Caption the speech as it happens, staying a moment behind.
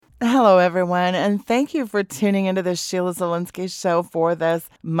Hello, everyone, and thank you for tuning into the Sheila Zielinski Show for this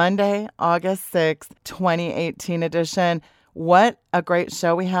Monday, August 6th, 2018 edition. What a great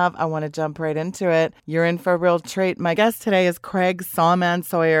show we have. I want to jump right into it. You're in for a real treat. My guest today is Craig Conman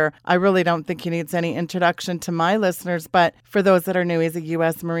Sawyer. I really don't think he needs any introduction to my listeners, but for those that are new, he's a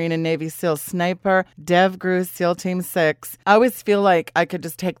U.S. Marine and Navy SEAL sniper, DevGru SEAL Team 6. I always feel like I could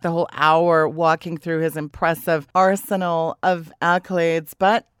just take the whole hour walking through his impressive arsenal of accolades,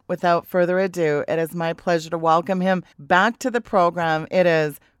 but without further ado, it is my pleasure to welcome him back to the program. It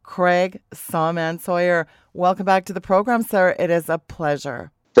is Craig Conman Sawyer. Welcome back to the program, sir. It is a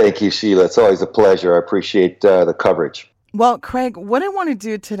pleasure. Thank you, Sheila. It's always a pleasure. I appreciate the coverage. Well, Craig, what I want to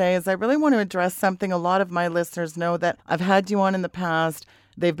do today is I really want to address something a lot of my listeners know that I've had you on in the past.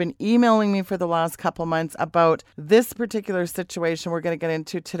 They've been emailing me for the last couple months about this particular situation we're going to get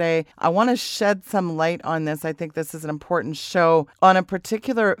into today. I want to shed some light on this. I think this is an important show on a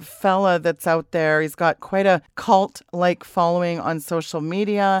particular fella that's out there. He's got quite a cult-like following on social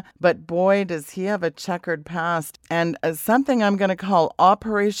media, but boy, does he have a checkered past. And something I'm going to call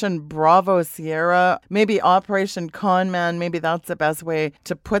Operation Bravo Sierra, maybe Operation Conman, maybe that's the best way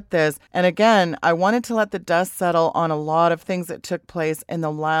to put this. And again, I wanted to let the dust settle on a lot of things that took place in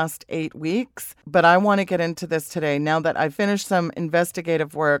the last 8 weeks, but I want to get into this today. Now that I've finished some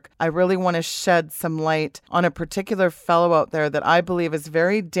investigative work, I really want to shed some light on a particular fellow out there that I believe is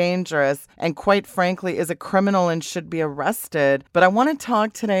very dangerous and quite frankly is a criminal and should be arrested. But I want to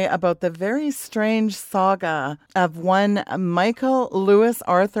talk today about the very strange saga of one Michael Louis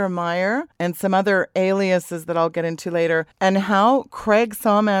Arthur Meyer and some other aliases that I'll get into later, and how Craig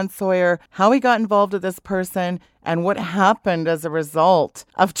Conman Sawyer, how he got involved with this person, and what happened as a result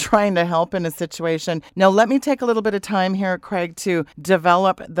of trying to help in a situation. Now, let me take a little bit of time here, Craig, to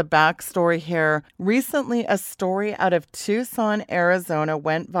develop the backstory here. Recently, a story out of Tucson, Arizona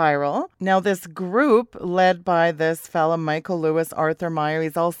went viral. Now, this group led by this fella, Michael Louis Arthur Meyer,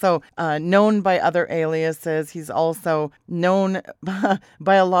 he's also known by other aliases. He's also known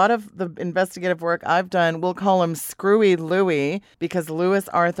by a lot of the investigative work I've done. We'll call him Screwy Louie because Louis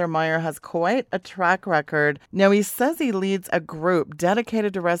Arthur Meyer has quite a track record. Now, he says he leads a group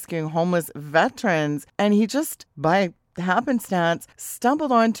dedicated to rescuing homeless veterans, and he just, by happenstance,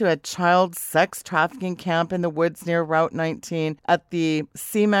 stumbled onto a child sex trafficking camp in the woods near Route 19 at the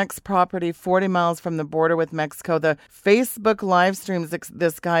CMEX property 40 miles from the border with Mexico. The Facebook live streams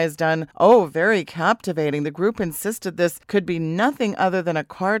this guy has done, very captivating. The group insisted this could be nothing other than a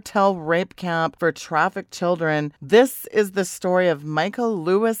cartel rape camp for trafficked children. This is the story of Michael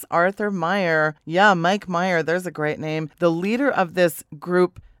Louis Arthur Meyer. Yeah, Mike Meyer, there's a great name. The leader of this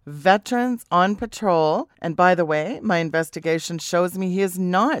group, Veterans on Patrol. And by the way, my investigation shows me he is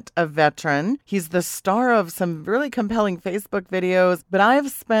not a veteran. He's the star of some really compelling Facebook videos, but I've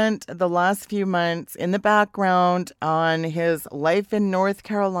spent the last few months in the background on his life in North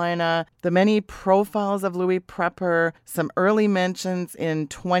Carolina, the many profiles of Louis Prepper, some early mentions in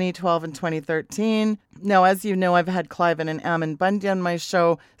 2012 and 2013. Now, as you know, I've had Cliven and Ammon Bundy on my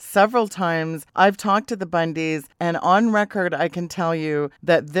show several times. I've talked to the Bundys, and on record, I can tell you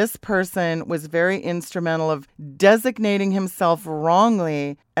that this person was very instrumental of designating himself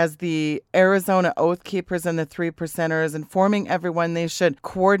wrongly as the Arizona Oath Keepers and the 3%ers, informing everyone they should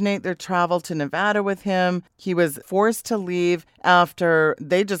coordinate their travel to Nevada with him. He was forced to leave after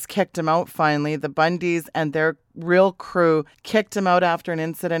they just kicked him out finally. The Bundys and their real crew kicked him out after an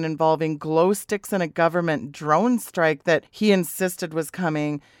incident involving glow sticks and a government drone strike that he insisted was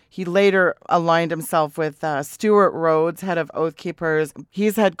coming. He later aligned himself with Stuart Rhodes, head of Oath Keepers.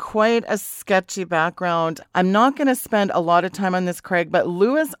 He's had quite a sketchy background. I'm not going to spend a lot of time on this, Craig, but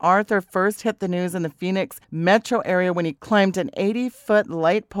Louis Arthur first hit the news in the Phoenix metro area when he climbed an 80-foot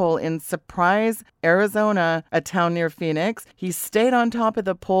light pole in Surprise, Arizona, a town near Phoenix. He stayed on top of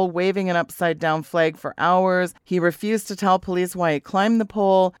the pole, waving an upside-down flag for hours. He refused to tell police why he climbed the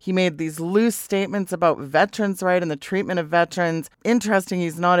pole. He made these loose statements about veterans' rights and the treatment of veterans. Interesting,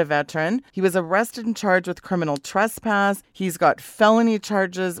 he's not a veteran. He was arrested and charged with criminal trespass. He's got felony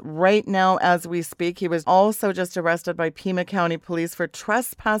charges right now as we speak. He was also just arrested by Pima County Police for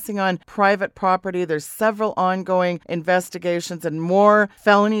trespassing on private property. There's several ongoing investigations and more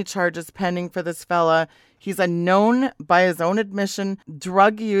felony charges pending for this fella. He's a known, by his own admission,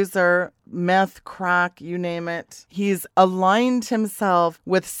 drug user. meth, crack, you name it. He's aligned himself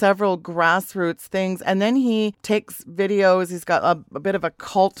with several grassroots things, and then he takes videos. He's got a bit of a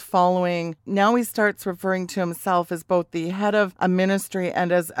cult following. Now he starts referring to himself as both the head of a ministry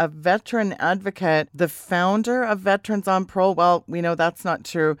and as a veteran advocate, the founder of Veterans on Parole. Well, we know that's not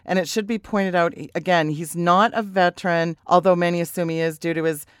true. And it should be pointed out, again, he's not a veteran, although many assume he is due to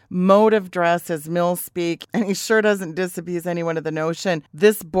his mode of dress, his mill speak, and he sure doesn't disabuse anyone of the notion.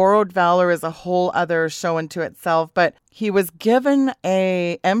 This borrowed valor is a whole other show unto itself, but he was given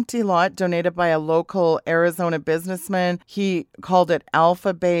a empty lot donated by a local Arizona businessman. He called it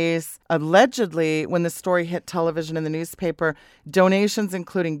Alpha Base. Allegedly, when the story hit television and the newspaper, donations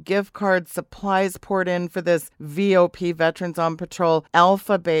including gift cards, supplies poured in for this VOP, Veterans on Patrol,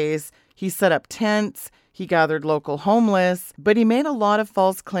 Alpha Base. He set up tents. He gathered local homeless, but he made a lot of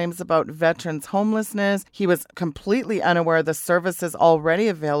false claims about veterans' homelessness. He was completely unaware of the services already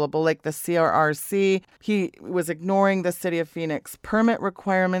available, like the CRRC. He was ignoring the City of Phoenix permit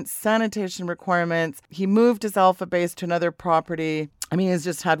requirements, sanitation requirements. He moved his Alpha Base to another property. I mean, he's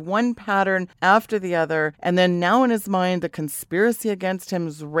just had one pattern after the other. And then now in his mind, the conspiracy against him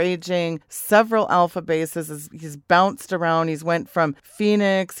is raging. Several Alpha Bases, he's bounced around. He's went from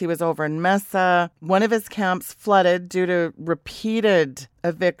Phoenix. He was over in Mesa. One of his camps flooded due to repeated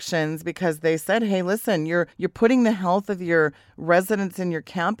evictions because they said, hey, listen, you're putting the health of your residents in your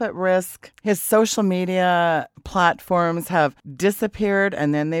camp at risk. His social media platforms have disappeared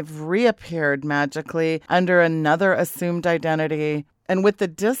and then they've reappeared magically under another assumed identity. And with the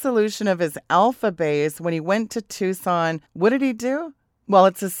dissolution of his Alpha Base, when he went to Tucson, what did he do? Well,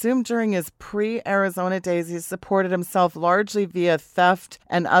 it's assumed during his pre-Arizona days, he supported himself largely via theft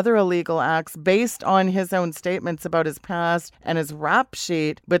and other illegal acts based on his own statements about his past and his rap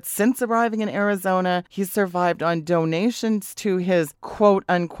sheet. But since arriving in Arizona, he survived on donations to his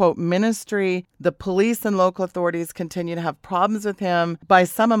quote-unquote ministry. The police and local authorities continue to have problems with him. By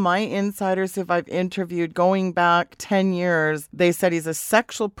some of my insiders who I've interviewed going back 10 years, they said he's a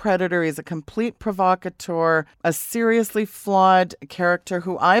sexual predator, he's a complete provocateur, a seriously flawed character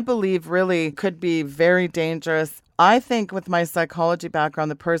who I believe really could be very dangerous. I think with my psychology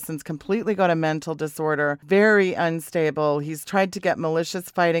background, the person's completely got a mental disorder, very unstable. He's tried to get malicious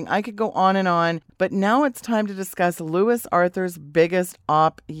fighting. I could go on, but now it's time to discuss Louis Arthur's biggest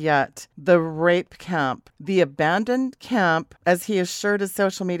op yet, the rape camp. The abandoned camp, as he assured his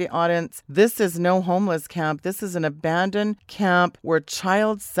social media audience, this is no homeless camp. This is an abandoned camp where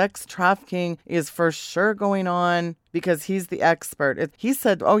child sex trafficking is for sure going on because he's the expert. He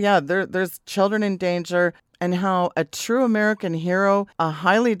said, oh yeah, there's children in danger. And how a true American hero, a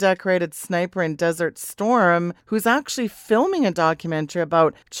highly decorated sniper in Desert Storm, who's actually filming a documentary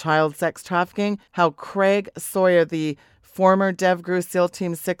about child sex trafficking, how Craig Sawyer, the former DevGru SEAL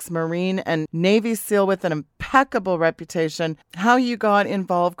Team 6 Marine and Navy SEAL with an impeccable reputation, how you got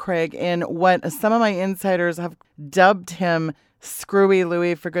involved, Craig, in what some of my insiders have dubbed him Screwy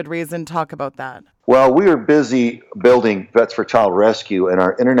Louie for good reason. Talk about that. Well, we are busy building Vets for Child Rescue and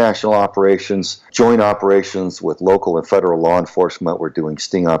our international operations, joint operations with local and federal law enforcement. We're doing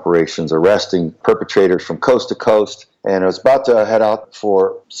sting operations, arresting perpetrators from coast to coast. And I was about to head out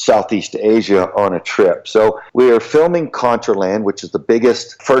for Southeast Asia on a trip. So we are filming Contraland, which is the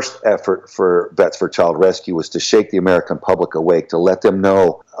biggest first effort for Vets for Child Rescue, was to shake the American public awake, to let them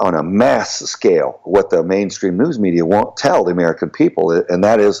know on a mass scale what the mainstream news media won't tell the American people, and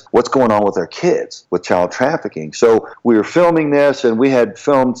that is what's going on with our kids with child trafficking. So we were filming this, and we had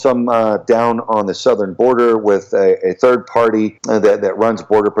filmed some down on the southern border with a third party that runs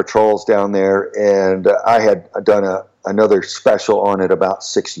border patrols down there, and I had done another special on it about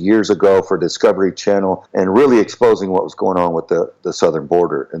 6 years ago for Discovery Channel and really exposing what was going on with the southern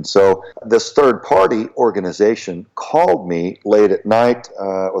border. And so this third party organization called me late at night,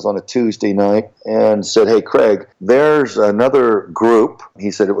 it was on a Tuesday night, and said, hey, Craig, there's another group.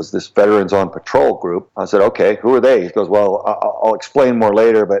 He said it was this Veterans on Patrol group. I said, okay, who are they? He goes, well, I'll explain more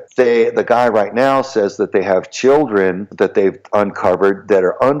later, but the guy right now says that they have children that they've uncovered that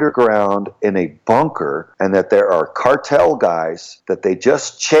are underground in a bunker, and that there are cartel guys that they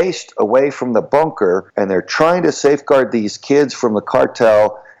just chased away from the bunker, and they're trying to safeguard these kids from the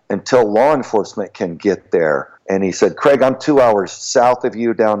cartel until law enforcement can get there. And he said, Craig, I'm 2 hours south of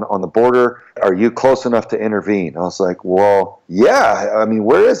you down on the border. Are you close enough to intervene? I was like, well, yeah. I mean,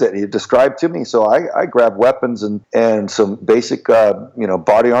 where is it? He described to me. So I grabbed weapons and some basic,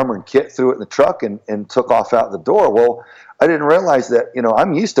 body armor and kit, threw it in the truck and took off out the door. Well, I didn't realize that,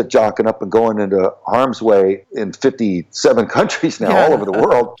 I'm used to jocking up and going into harm's way in 57 countries now, all over the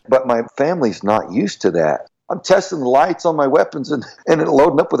world. But my family's not used to that. I'm testing the lights on my weapons and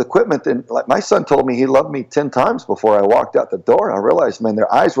loading up with equipment. And like my son told me he loved me 10 times before I walked out the door. And I realized, man,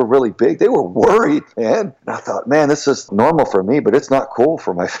 their eyes were really big. They were worried, man. And I thought, man, this is normal for me, but it's not cool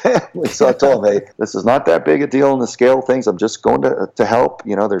for my family. So I told him, hey, this is not that big a deal in the scale of things. I'm just going to help.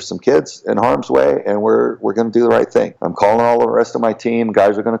 You know, there's some kids in harm's way, and we're going to do the right thing. I'm calling all the rest of my team.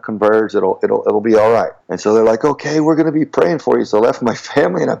 Guys are going to converge. It'll be all right. And so they're like, okay, we're going to be praying for you. So I left my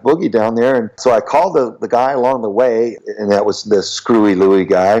family and I boogied down there. And so I called the guy along the way, and that was this Screwy Louie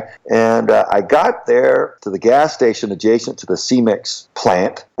guy. And I got there to the gas station adjacent to the CMIX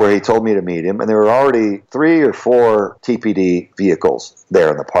plant where he told me to meet him. And there were already 3 or 4 TPD vehicles there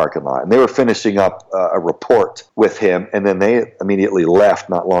in the parking lot. And they were finishing up a report with him. And then they immediately left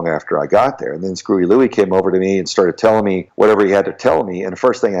not long after I got there. And then Screwy Louie came over to me and started telling me whatever he had to tell me. And the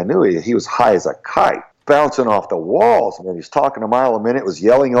first thing I knew, he was high as a kite, bouncing off the walls. And he was talking a mile a minute, was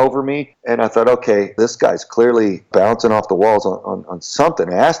yelling over me. And I thought, okay, this guy's clearly bouncing off the walls on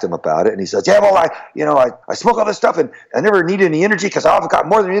something. I asked him about it, and he says, yeah, well, I smoke all this stuff, and I never need any energy because I've got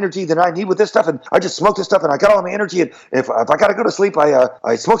more than energy than I need with this stuff, and I just smoke this stuff, and I got all my energy, and if I got to go to sleep,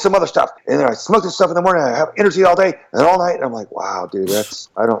 I smoke some other stuff, and then I smoke this stuff in the morning, and I have energy all day and all night. And I'm like, wow, dude,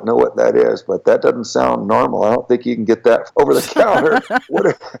 I don't know what that is, but that doesn't sound normal. I don't think you can get that over the counter,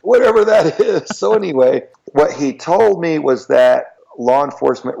 whatever that is. So anyway, what he told me was that law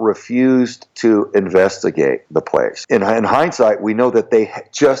enforcement refused to investigate the place. In hindsight, we know that they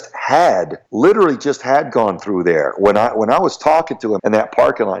literally just had gone through there. When I was talking to him in that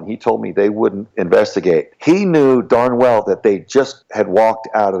parking lot, he told me they wouldn't investigate. He knew darn well that they just had walked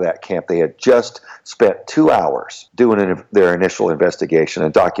out of that camp. They had just spent 2 hours doing their initial investigation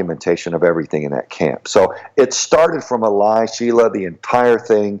and documentation of everything in that camp. So it started from a lie, Sheila. The entire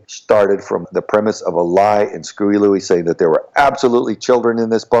thing started from the premise of a lie in Screwy Louie saying that there were absolutely children in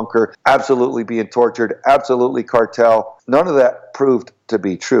this bunker, absolutely being tortured, absolutely cartel. None of that proved to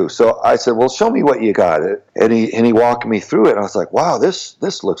be true. So I said, well, show me what you got. And he walked me through it. And I was like, wow, this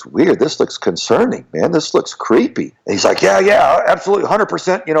looks weird. This looks concerning, man. This looks creepy. And he's like, yeah, absolutely,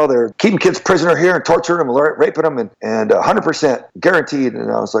 100%. You know, they're keeping kids prisoner here and torturing them and raping them and 100% guaranteed.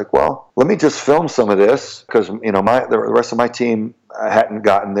 And I was like, well, let me just film some of this because, you know, the rest of my team hadn't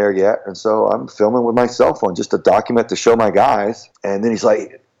gotten there yet. And so I'm filming with my cell phone just to document, to show my guys. And then he's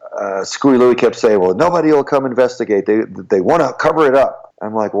like, Screwy Louie kept saying, well, nobody will come investigate. They want to cover it up.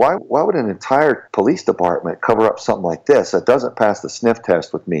 I'm like, why would an entire police department cover up something like this? That doesn't pass the sniff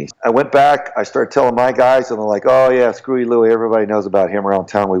test with me. I went back, I started telling my guys, and they're like, oh yeah, Screwy Louie, everybody knows about him around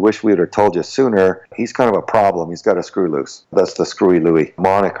town. We wish we would have told you sooner. He's kind of a problem. He's got a screw loose. That's the Screwy Louie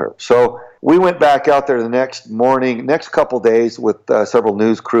moniker. So we went back out there the next morning, next couple days with several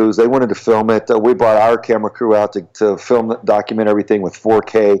news crews. They wanted to film it. We brought our camera crew out to film it, document everything with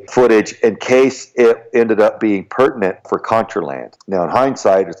 4K footage in case it ended up being pertinent for Contraland. Now, in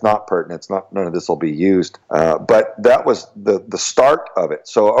hindsight, it's not pertinent. None of this will be used. But that was the start of it.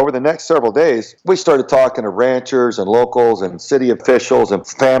 So over the next several days, we started talking to ranchers and locals and city officials and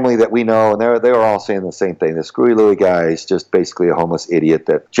family that we know, and they were all saying the same thing. The Screwy Louie guy is just basically a homeless idiot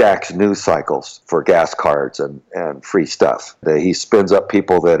that jacks news cycles for gas cards and free stuff. He spins up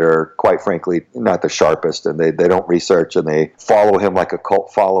people that are, quite frankly, not the sharpest, and they don't research, and they follow him like a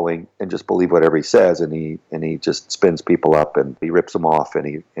cult following and just believe whatever he says, and he just spins people up and he rips them off and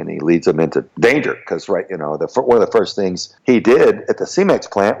he leads them into danger. Because one of the first things he did at the CMEX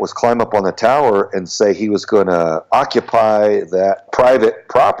plant was climb up on the tower and say he was going to occupy that private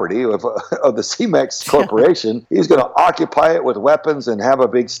property of the CMEX corporation. He was going to occupy it with weapons and have a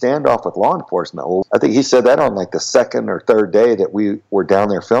big standoff with law enforcement. Well, I think he said that on like the second or third day that we were down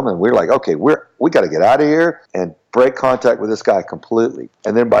there filming. We were like, okay, we got to get out of here and break contact with this guy completely.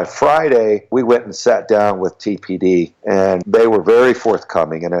 And then by Friday, we went and sat down with TPD, and they were very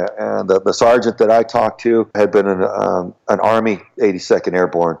forthcoming. And the sergeant that I talked to had been an Army 82nd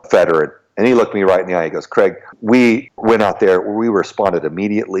Airborne veteran. And he looked me right in the eye. He goes, Craig, we went out there. We responded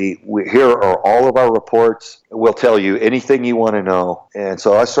immediately. Here are all of our reports. We'll tell you anything you want to know. And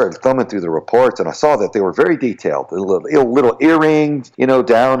so I started thumbing through the reports, and I saw that they were very detailed. Little earrings,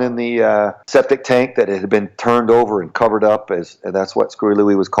 down in the septic tank that had been turned over and covered up, and that's what Screwy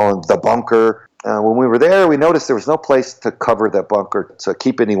Louie was calling the bunker. When we were there, we noticed there was no place to cover that bunker to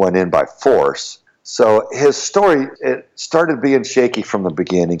keep anyone in by force. So his story, it started being shaky from the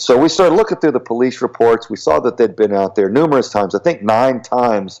beginning. So we started looking through the police reports. We saw that they'd been out there numerous times. I think 9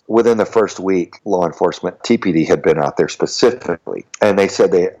 times within the first week, law enforcement, TPD had been out there specifically. And they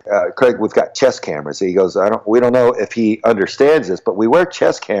said, Craig, we've got chest cameras. He goes, we don't know if he understands this, but we wear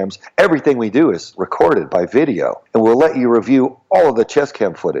chest cams. Everything we do is recorded by video. And we'll let you review all of the chest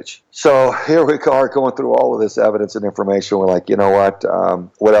cam footage. So here we are going through all of this evidence and information. We're like, you know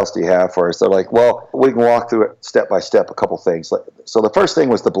what else do you have for us? They're like, well, we can walk through it step by step, a couple things. So the first thing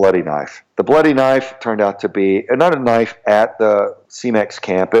was the bloody knife. The bloody knife turned out to be not a knife at the CMEX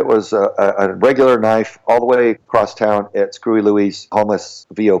camp. It was a regular knife all the way across town at Screwy Louie's homeless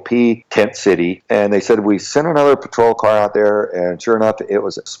VOP tent city. And they said, we sent another patrol car out there, and sure enough, it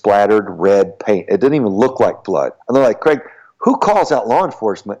was splattered red paint. It didn't even look like blood. And they're like, Craig, who calls out law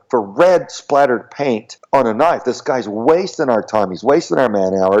enforcement for red splattered paint on a knife? This guy's wasting our time. He's wasting our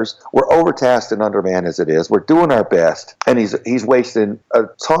man hours. We're overtasked and undermanned as it is. We're doing our best. And he's wasting a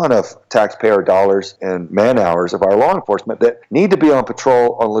ton of taxpayer dollars and man hours of our law enforcement that need to be on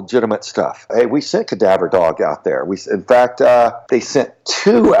patrol on legitimate stuff. Hey, we sent Cadaver Dog out there. In fact, they sent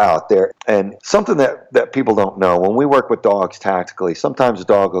 2 out there. And something that people don't know, when we work with dogs tactically, sometimes a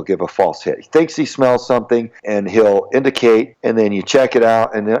dog will give a false hit. He thinks he smells something, and he'll indicate, and then you check it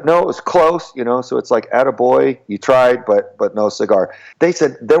out, and no, it was close, so it's like, attaboy, you tried, but no cigar. They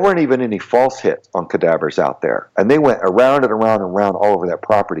said there weren't even any false hits on cadavers out there, and they went around and around and around all over that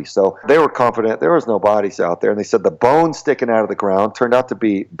property. So they were confident there was no bodies out there, and they said the bone sticking out of the ground turned out to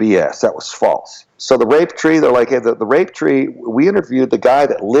be BS. That was false. So the rape tree, they're like, hey, the rape tree, we interviewed the guy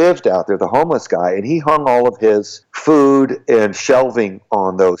that lived out there, the homeless guy, and he hung all of his food and shelving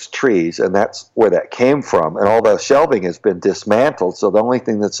on those trees, and that's where that came from. And all the shelving has been dismantled, so the only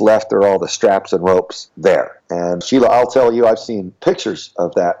thing that's left are all the straps and ropes there. And Sheila, I'll tell you, I've seen pictures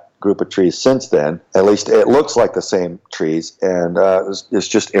of that group of trees since then. At least it looks like the same trees, and it's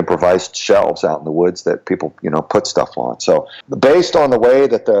just improvised shelves out in the woods that people put stuff on. So based on the way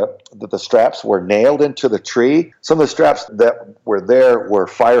that the straps were nailed into the tree, some of the straps that were there were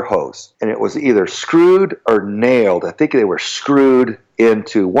fire hose, and it was either screwed or nailed. I think they were screwed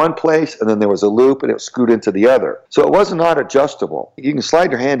into one place, and then there was a loop, and it was screwed into the other. So it was not adjustable. You can slide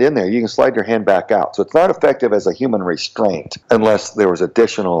your hand in there, you can slide your hand back out. So it's not effective as a human restraint unless there was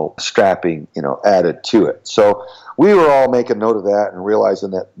additional strapping, added to it. So we were all making note of that and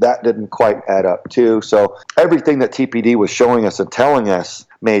realizing that didn't quite add up too. So everything that TPD was showing us and telling us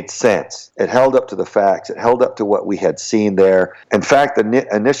made sense. It held up to the facts. It held up to what we had seen there. In fact, the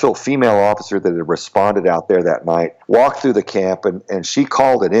initial female officer that had responded out there that night walked through the camp, and she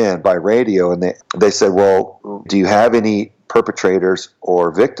called it in by radio, and they said, well, do you have any perpetrators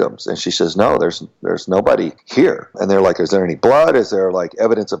or victims? And she says, no, there's nobody here. And they're like, is there any blood? Is there like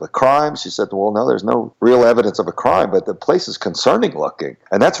evidence of a crime? She said, well, no, there's no real evidence of a crime, but the place is concerning looking.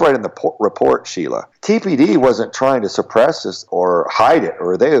 And that's right in the report, Sheila. TPD wasn't trying to suppress this or hide it,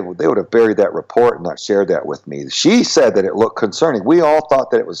 or they would have buried that report and not shared that with me. She said that it looked concerning. We all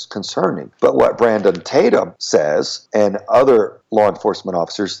thought that it was concerning. But what Brandon Tatum says, and other law enforcement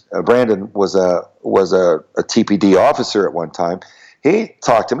officers, Brandon was a TPD officer at one time. He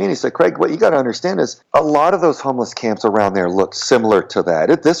talked to me and he said, Craig, what you got to understand is a lot of those homeless camps around there look similar to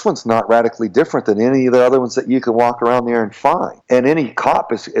that. This one's not radically different than any of the other ones that you can walk around there and find. And any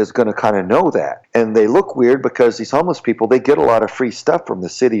cop is going to kind of know that. And they look weird because these homeless people, they get a lot of free stuff from the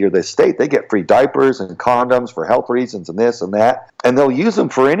city or the state. They get free diapers and condoms for health reasons and this and that. And they'll use them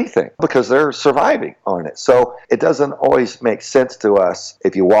for anything because they're surviving on it. So it doesn't always make sense to us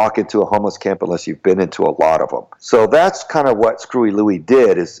if you walk into a homeless camp unless you've been into a lot of them. So that's kind of what Screwy Louie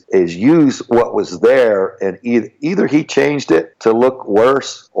did is use what was there, and either he changed it to look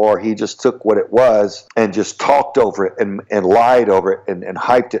worse, or he just took what it was and just talked over it and lied over it and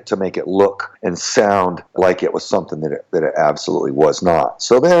hyped it to make it look and sound like it was something that it absolutely was not.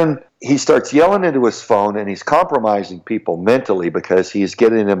 So then he starts yelling into his phone, and he's compromising people mentally because he's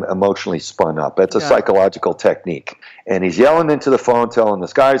getting them emotionally spun up. That's a psychological technique. And he's yelling into the phone, telling the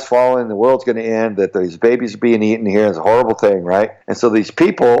sky's falling, the world's going to end, that these babies are being eaten here. It's a horrible thing, right? And so these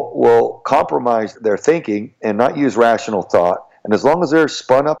people will compromise their thinking and not use rational thought. And as long as they're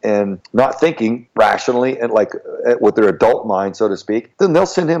spun up and not thinking rationally and like with their adult mind, so to speak, then they'll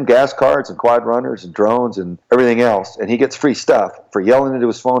send him gas cards and quad runners and drones and everything else. And he gets free stuff for yelling into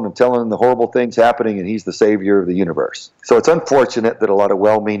his phone and telling him the horrible things happening, and he's the savior of the universe. So it's unfortunate that a lot of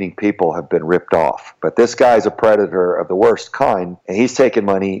well-meaning people have been ripped off. But this guy's a predator of the worst kind, and he's taking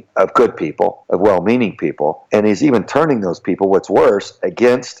money of good people, of well-meaning people, and he's even turning those people, what's worse,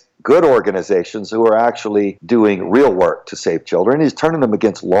 against good organizations who are actually doing real work to save children. He's turning them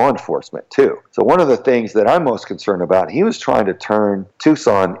against law enforcement too. So one of the things that I'm most concerned about, he was trying to turn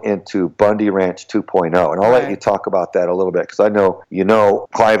Tucson into Bundy Ranch 2.0. And I'll let you talk about that a little bit, because I know you know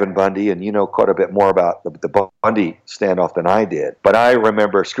Clive and Bundy, and you know quite a bit more about the Bundy standoff than I did. But I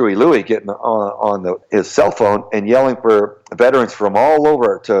remember Screwy Louie getting on his cell phone and yelling for veterans from all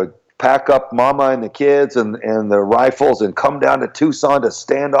over to pack up mama and the kids and the rifles and come down to Tucson to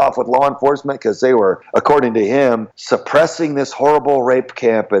stand off with law enforcement because they were, according to him, suppressing this horrible rape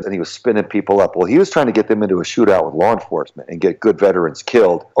camp, and he was spinning people up. Well, he was trying to get them into a shootout with law enforcement and get good veterans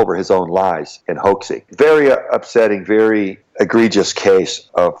killed over his own lies and hoaxing. Very upsetting, very egregious case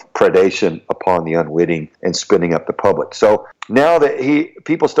of predation upon the unwitting and spinning up the public. So now that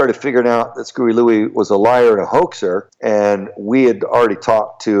people started figuring out that Screwy Louie was a liar and a hoaxer, and we had already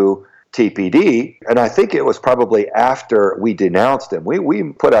talked to TPD, and I think it was probably after we denounced him.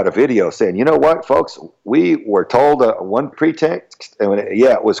 We put out a video saying, you know what, folks, we were told one pretext, and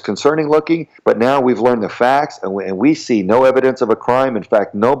it was concerning looking, but now we've learned the facts, and we see no evidence of a crime. In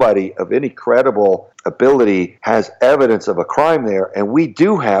fact, nobody of any credible ability has evidence of a crime there, and we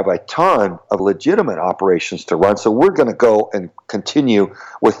do have a ton of legitimate operations to run, so we're going to go and continue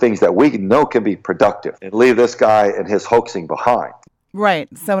with things that we know can be productive and leave this guy and his hoaxing behind. Right.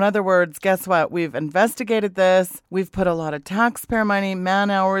 So in other words, guess what? We've investigated this. We've put a lot of taxpayer money, man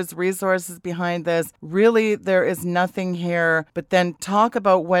hours, resources behind this. Really, there is nothing here. But then talk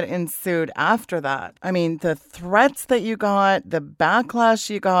about what ensued after that. I mean, the threats that you got, the backlash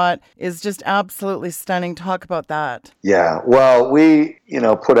you got is just absolutely stunning. Talk about that. Yeah. Well, we,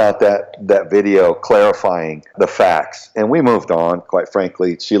 put out that video clarifying the facts, and we moved on, quite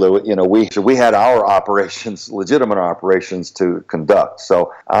frankly. Sheila, we had our operations, legitimate operations to conduct.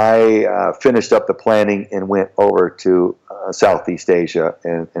 So I finished up the planning and went over to Southeast Asia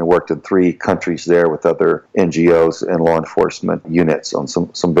and worked in 3 countries there with other NGOs and law enforcement units on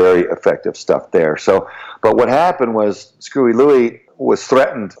some very effective stuff there. So, but what happened was Screwy Louie was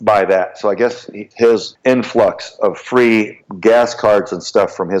threatened by that. So I guess his influx of free gas cards and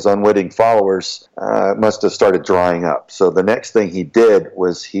stuff from his unwitting followers must have started drying up. So the next thing he did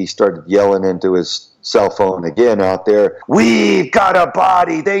was he started yelling into his cell phone again out there, "We've got a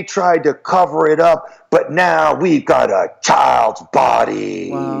body. They tried to cover it up, but now we've got a child's body."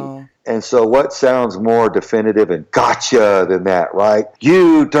 Wow. And so what sounds more definitive and gotcha than that, right?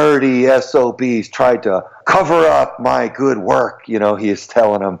 You dirty SOBs tried to cover up my good work, he is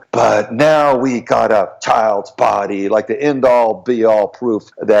telling them, but now we got a child's body, like the end-all, be-all proof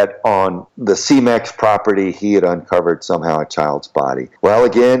that on the CMEX property he had uncovered somehow a child's body. Well,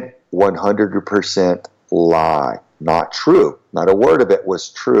 again, 100% lie. Not true. Not a word of it was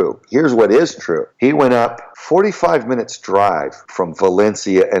true. Here's what is true. He went up 45 minutes drive from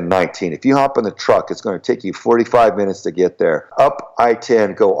Valencia and 19. If you hop in the truck, it's going to take you 45 minutes to get there. Up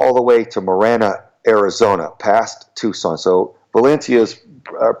I-10, go all the way to Marana, Arizona, past Tucson. So Valencia is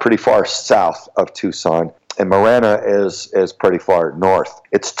pretty far south of Tucson, and Marana is pretty far north.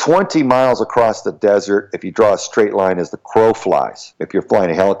 It's 20 miles across the desert if you draw a straight line as the crow flies, if you're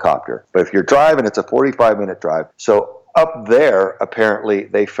flying a helicopter. But if you're driving, it's a 45-minute drive. So up there, apparently,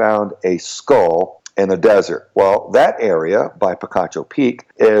 they found a skull in the desert. Well, that area by Picacho Peak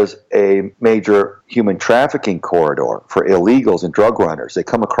is a major human trafficking corridor for illegals and drug runners. They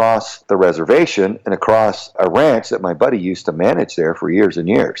come across the reservation and across a ranch that my buddy used to manage there for years and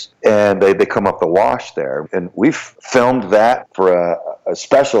years. And they come up the wash there. And we've filmed that for a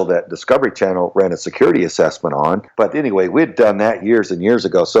special that Discovery Channel ran a security assessment on. But anyway, we'd done that years and years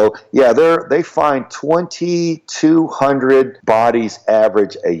ago. So yeah, they find 2,200 bodies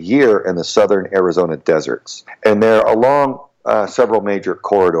average a year in the southern Arizona deserts. And they're along several major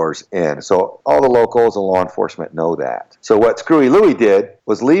corridors in. So all the locals and law enforcement know that. So what Screwy Louie did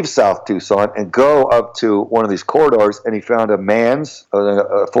was leave South Tucson and go up to one of these corridors, and he found a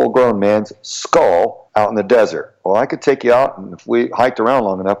full-grown man's skull out in the desert. Well, I could take you out, and if we hiked around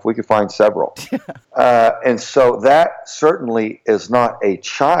long enough, we could find several. And so that certainly is not a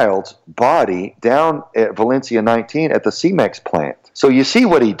child's body down at Valencia 19 at the CMEX plant. So you see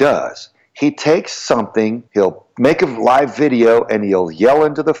what he does. He takes something, he'll make a live video, and he'll yell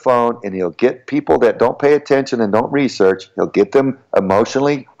into the phone, and he'll get people that don't pay attention and don't research, he'll get them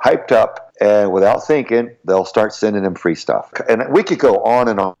emotionally hyped up, and without thinking, they'll start sending him free stuff. And we could go on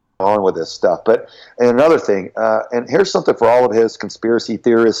and on with this stuff. But another thing, and here's something for all of his conspiracy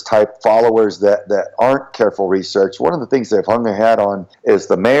theorist type followers that aren't careful research. One of the things they've hung their hat on is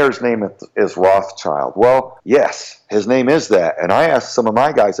the mayor's name is Rothschild. Well, yes, his name is that. And I asked some of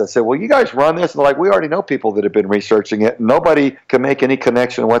my guys, I said, well, you guys run this? And they're like, we already know people that have been researching it. Nobody can make any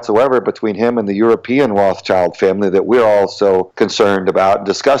connection whatsoever between him and the European Rothschild family that we're all so concerned about and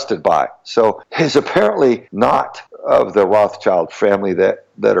disgusted by. So he's apparently not of the Rothschild family that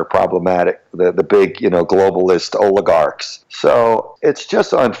are problematic. the big, globalist oligarchs. So it's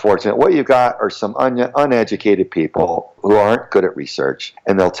just unfortunate. What you got are some uneducated people who aren't good at research,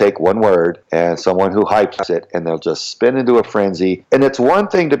 and they'll take one word and someone who hypes it, and they'll just spin into a frenzy. And it's one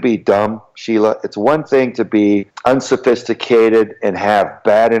thing to be dumb, Sheila. It's one thing to be unsophisticated and have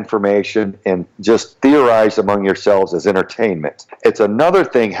bad information and just theorize among yourselves as entertainment. It's another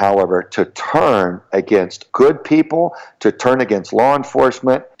thing, however, to turn against good people, to turn against law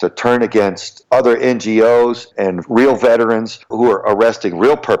enforcement, to turn against other NGOs and real veterans who are arresting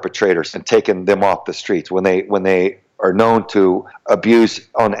real perpetrators and taking them off the streets when they are known to abuse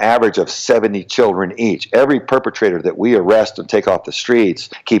on average of 70 children each. Every perpetrator that we arrest and take off the streets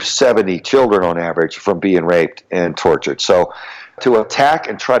keeps 70 children on average from being raped and tortured. So to attack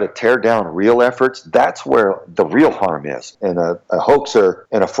and try to tear down real efforts, that's where the real harm is, in a hoaxer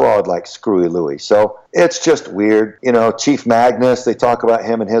and a fraud like Screwy Louie. So it's just weird. Chief Magnus, they talk about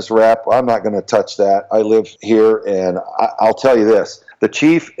him and his rep. I'm not going to touch that. I live here, and I'll tell you this. The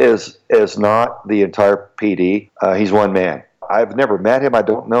chief is not the entire PD. He's one man. I've never met him. I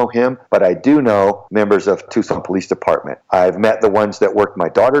don't know him, but I do know members of Tucson Police Department. I've met the ones that worked my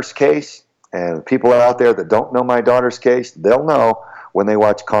daughter's case, and people out there that don't know my daughter's case, they'll know when they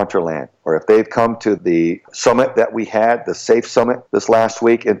watch Contraland, or if they've come to the summit that we had, the SAFE Summit this last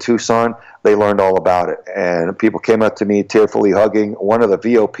week in Tucson, they learned all about it. And people came up to me tearfully hugging. One of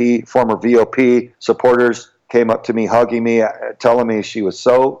the former VOP supporters came up to me, hugging me, telling me she was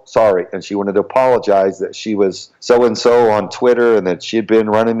so sorry, and she wanted to apologize that she was so-and-so on Twitter and that she had been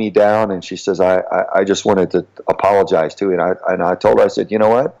running me down, and she says, I just wanted to apologize to you. And I told her, I said, you know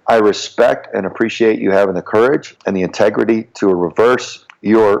what? I respect and appreciate you having the courage and the integrity to reverse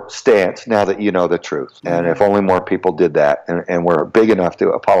your stance now that you know the truth. And if only more people did that and were big enough to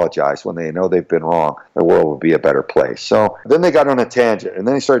apologize when they know they've been wrong, the world would be a better place. So then they got on a tangent, and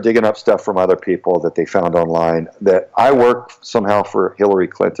then they started digging up stuff from other people that they found online that I work somehow for Hillary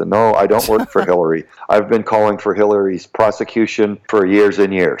Clinton. No, I don't work for Hillary. I've been calling for Hillary's prosecution for years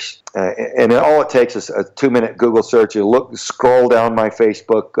and years. And all it takes is a 2-minute Google search. You scroll down my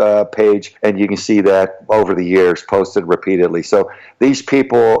Facebook page, and you can see that over the years posted repeatedly. So these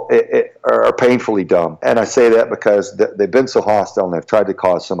people are painfully dumb. And I say that because they've been so hostile and they've tried to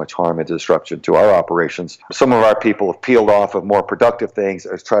cause so much harm and disruption to our operations. Some of our people have peeled off of more productive things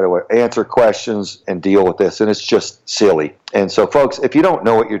as try to answer questions and deal with this. And it's just silly. And so, folks, if you don't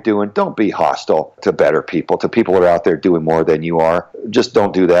know what you're doing, don't be hostile to better people, to people who are out there doing more than you are. Just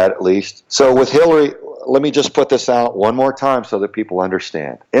don't do that, at least. So with Hillary, let me just put this out one more time so that people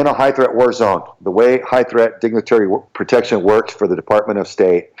understand. In a high-threat war zone, the way high-threat dignitary protection works for the Department of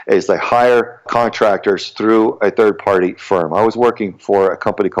State is they hire contractors through a third-party firm. I was working for a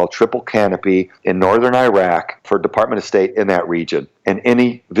company called Triple Canopy in northern Iraq for Department of State in that region. And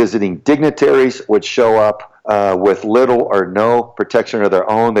any visiting dignitaries would show up with little or no protection of their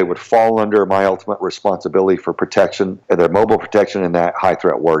own. They would fall under my ultimate responsibility for protection, their mobile protection in that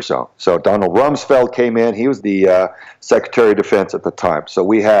high-threat war zone. So Donald Rumsfeld came in. He was the Secretary of Defense at the time. So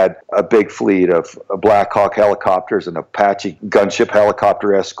we had a big fleet of Black Hawk helicopters and Apache gunship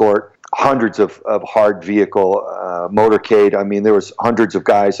helicopter escort, hundreds of hard vehicle motorcade. I mean, there was hundreds of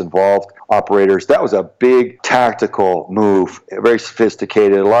guys involved, operators. That was a big tactical move, very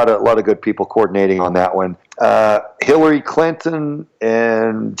sophisticated. A lot of good people coordinating on that one. Hillary Clinton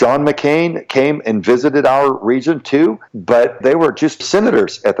and John McCain came and visited our region too, but they were just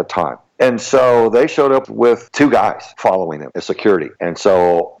senators at the time. And so they showed up with 2 guys following them as security. And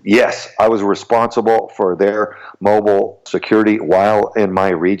so, yes, I was responsible for their mobile security while in my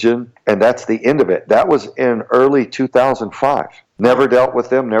region. And that's the end of it. That was in early 2005. Never dealt with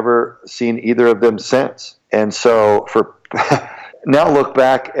them, never seen either of them since. And so now look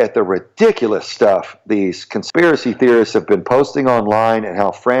back at the ridiculous stuff these conspiracy theorists have been posting online and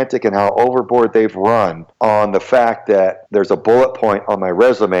how frantic and how overboard they've run on the fact that there's a bullet point on my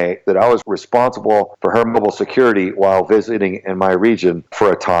resume that I was responsible for her mobile security while visiting in my region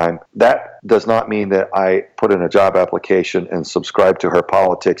for a time. That does not mean that I put in a job application and subscribed to her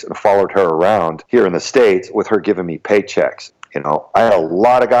politics and followed her around here in the States with her giving me paychecks. I had a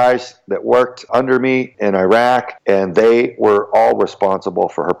lot of guys that worked under me in Iraq, and they were all responsible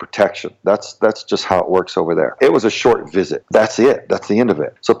for her protection. That's just how it works over there. It was a short visit. That's it. That's the end of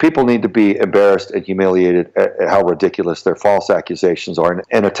it. So people need to be embarrassed and humiliated at how ridiculous their false accusations are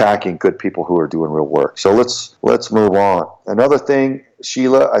and attacking good people who are doing real work. So let's move on. Another thing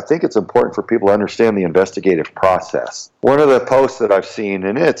Sheila, I think it's important for people to understand the investigative process. One of the posts that I've seen,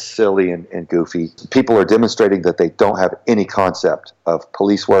 and it's silly and goofy, people are demonstrating that they don't have any concept of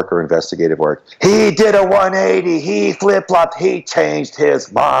police work or investigative work. He did a 180. He flip-flopped. He changed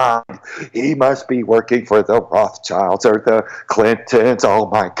his mind. He must be working for the Rothschilds or the Clintons. Oh,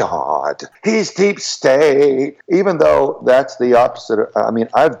 my God. He's deep state. Even though that's the opposite.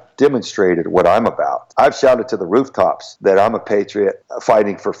 I've demonstrated what I'm about. I've shouted to the rooftops that I'm a patriot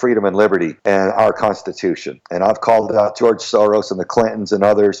fighting for freedom and liberty and our Constitution. And I've called out George Soros and the Clintons and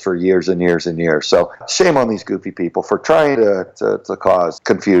others for years and years and years. So shame on these goofy people for trying to cause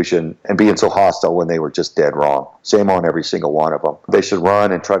confusion and being so hostile when they were just dead wrong. Shame on every single one of them. They should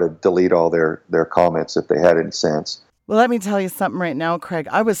run and try to delete all their comments if they had any sense. Well, let me tell you something right now, Craig.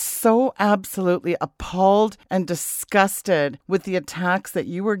 I was so absolutely appalled and disgusted with the attacks that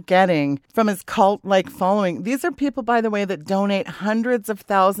you were getting from his cult-like following. These are people, by the way, that donate hundreds of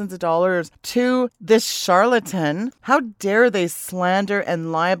thousands of dollars to this charlatan. How dare they slander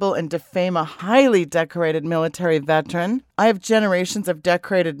and libel and defame a highly decorated military veteran? I have generations of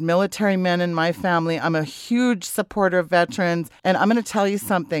decorated military men in my family. I'm a huge supporter of veterans. And I'm going to tell you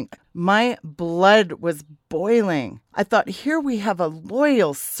something. My blood was boiling. I thought, here we have a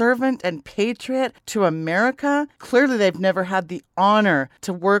loyal servant and patriot to America. Clearly, they've never had the honor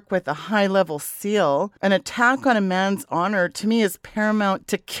to work with a high-level SEAL. An attack on a man's honor, to me, is paramount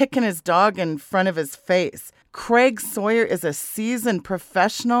to kicking his dog in front of his face. Craig Sawyer is a seasoned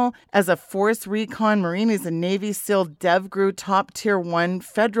professional as a Force Recon Marine. He's a Navy SEAL DevGru Top Tier 1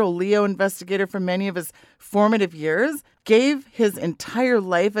 federal Leo investigator for many of his formative years. Gave his entire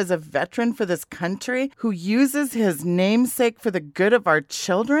life as a veteran for this country, who uses his namesake for the good of our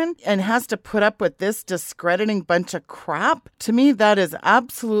children and has to put up with this discrediting bunch of crap. To me, that is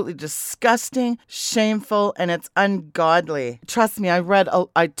absolutely disgusting, shameful, and it's ungodly. Trust me,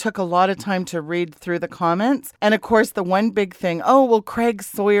 I took a lot of time to read through the comments. And of course, the one big thing, Craig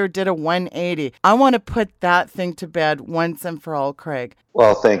Sawyer did a 180. I want to put that thing to bed once and for all, Craig.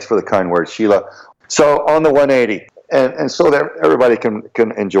 Well, thanks for the kind words, Sheila. So on the 180, and so that everybody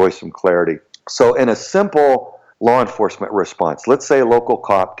can enjoy some clarity. So in a simple law enforcement response, let's say a local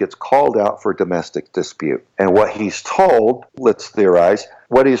cop gets called out for a domestic dispute. And what he's told, let's theorize,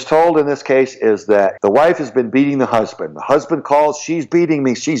 what he's told in this case is that the wife has been beating the husband. The husband calls, she's beating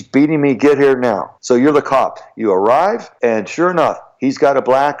me, get here now. So you're the cop. You arrive, and sure enough, he's got a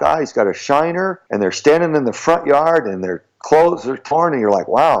black eye, he's got a shiner, and they're standing in the front yard, and their clothes are torn, and you're like,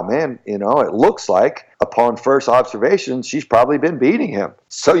 wow, man, it looks like, upon first observation, she's probably been beating him.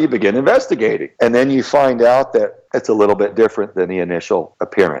 So you begin investigating. And then you find out that it's a little bit different than the initial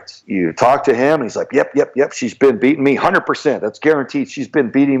appearance. You talk to him, and he's like, yep, she's been beating me 100%. That's guaranteed. She's been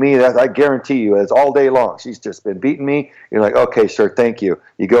beating me. I guarantee you, it's all day long. She's just been beating me. You're like, okay, sir, thank you.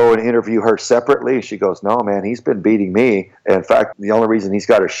 You go and interview her separately. She goes, no, man, he's been beating me. And in fact, the only reason he's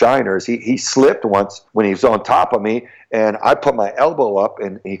got a shiner is he slipped once when he was on top of me, and I put my elbow up,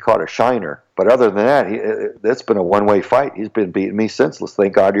 and he caught a shiner. But other than that, it's been a one-way fight. He's been beating me senseless.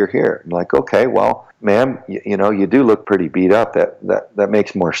 Thank God you're here. I'm like, okay, well, ma'am, you do look pretty beat up. That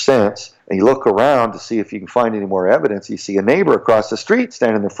makes more sense. And you look around to see if you can find any more evidence. You see a neighbor across the street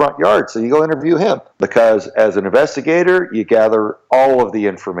standing in the front yard, so you go interview him. Because as an investigator, you gather all of the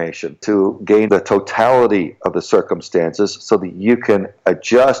information to gain the totality of the circumstances so that you can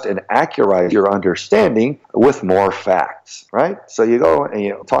adjust and accurate your understanding with more facts, right? So you go and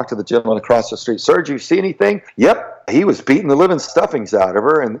you talk to the gentleman across the street. Sir, did you see anything? Yep. He was beating the living stuffings out of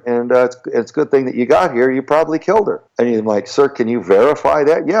her, and it's a good thing that you got here. You probably killed her. And you're like, sir, can you verify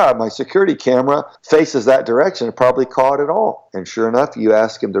that? Yeah, my security camera faces that direction. It probably caught it all. And sure enough, you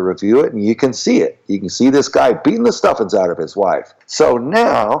ask him to review it, and you can see it. You can see this guy beating the stuffings out of his wife. So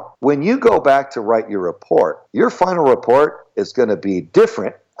now, when you go back to write your report, your final report is going to be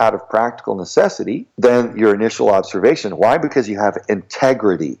different out of practical necessity than your initial observation. Why? Because you have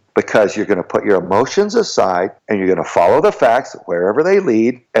integrity. Because you're going to put your emotions aside, and you're going to follow the facts wherever they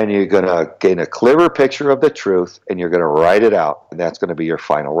lead, and you're going to gain a clearer picture of the truth, and you're going to write it out, and that's going to be your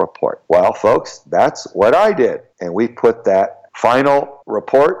final report. Well, folks, that's what I did, and we put that final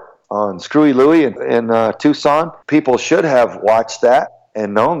report on Screwy Louie in Tucson. People should have watched that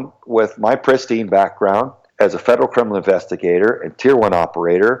and known, with my pristine background as a federal criminal investigator and Tier 1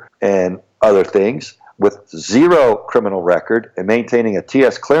 operator and other things, with zero criminal record and maintaining a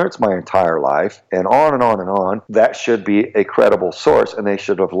TS clearance my entire life, and on and on and on, that should be a credible source, and they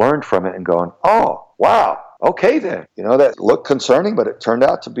should have learned from it and gone, oh, wow, okay then. That looked concerning, but it turned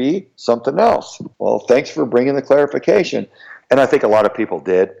out to be something else. Well, thanks for bringing the clarification. And I think a lot of people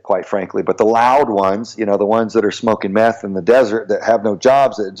did, quite frankly. But the loud ones, the ones that are smoking meth in the desert that have no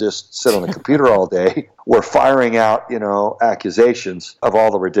jobs, that just sit on the computer all day, were firing out, accusations of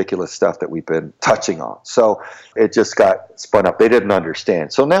all the ridiculous stuff that we've been touching on. So it just got spun up. They didn't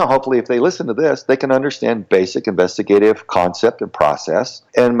understand. So now, hopefully, if they listen to this, they can understand basic investigative concept and process.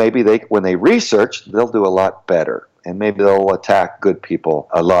 And maybe when they research, they'll do a lot better. And maybe they'll attack good people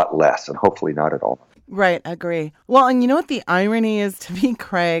a lot less, and hopefully not at all. Right, agree. Well, and you know what the irony is to me,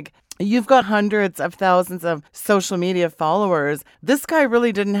 Craig? You've got hundreds of thousands of social media followers. This guy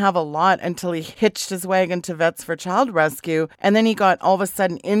really didn't have a lot until he hitched his wagon to Vets for Child Rescue. And then he got all of a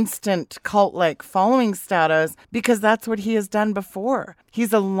sudden instant cult-like following status because that's what he has done before.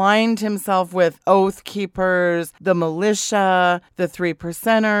 He's aligned himself with Oath Keepers, the militia, the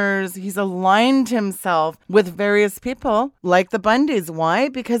 3%ers. He's aligned himself with various people like the Bundys. Why?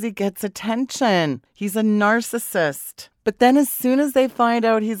 Because he gets attention. He's a narcissist. But then as soon as they find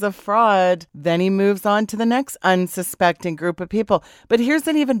out he's a fraud, then he moves on to the next unsuspecting group of people. But here's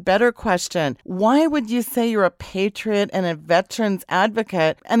an even better question. Why would you say you're a patriot and a veterans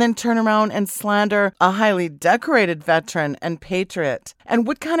advocate and then turn around and slander a highly decorated veteran and patriot? And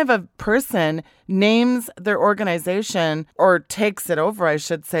what kind of a person names their organization, or takes it over, I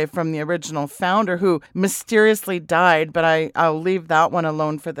should say, from the original founder who mysteriously died, but I'll leave that one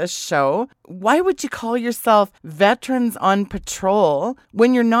alone for this show. Why would you call yourself Veterans on Patrol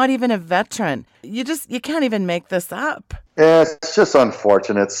when you're not even a veteran? You can't even make this up. Yeah, it's just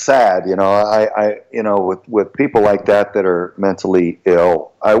unfortunate. It's sad, with people like that are mentally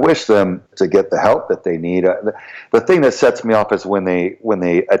ill. I wish them to get the help that they need. The thing that sets me off is when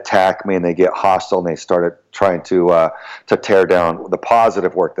they attack me and they get hostile and they started trying to tear down the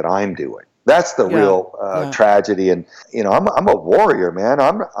positive work that I'm doing. That's the real tragedy. And I'm a warrior, man.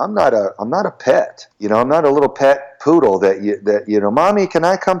 I'm not a pet. I'm not a little pet poodle that mommy, can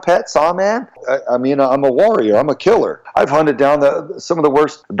I come pet Sawman? I'm a warrior. I'm a killer. I've hunted down some of the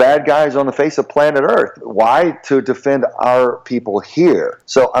worst bad guys on the face of planet Earth. Why? To defend our people here.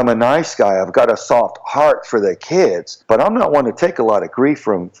 So I'm a nice guy. I've got a soft heart for the kids, but I'm not one to take a lot of grief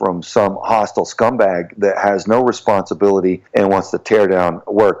from some hostile scumbag that has no responsibility and wants to tear down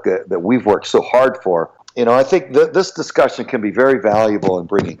work that we've worked so hard for. I think this discussion can be very valuable in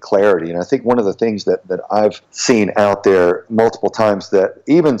bringing clarity. And I think one of the things that I've seen out there multiple times that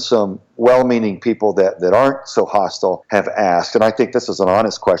even some well-meaning people that aren't so hostile have asked, and I think this is an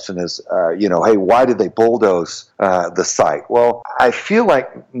honest question, is, hey, why did they bulldoze the site? Well, I feel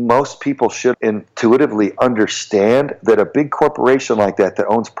like most people should intuitively understand that a big corporation like that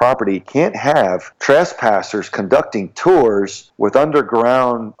owns property can't have trespassers conducting tours with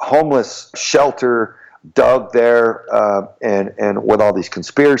underground homeless shelter dug there, and with all these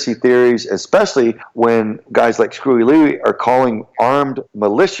conspiracy theories, especially when guys like Screwy Louie are calling armed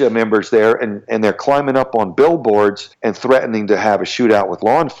militia members there and they're climbing up on billboards and threatening to have a shootout with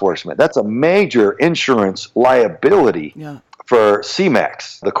law enforcement. That's a major insurance liability. Yeah. For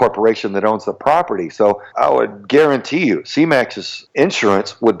CMAX, the corporation that owns the property. So I would guarantee you, CMAX's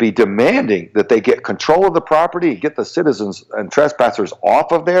insurance would be demanding that they get control of the property, get the citizens and trespassers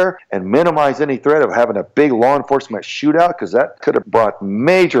off of there, and minimize any threat of having a big law enforcement shootout, because that could have brought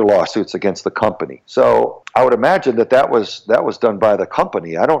major lawsuits against the company. So I would imagine that was done by the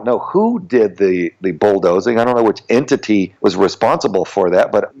company. I don't know who did the bulldozing. I don't know which entity was responsible for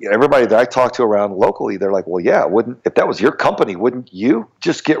that, but everybody that I talk to around locally, they're like, well, yeah, if that was your company, wouldn't you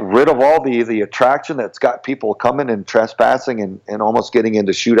just get rid of all the attraction that's got people coming and trespassing and almost getting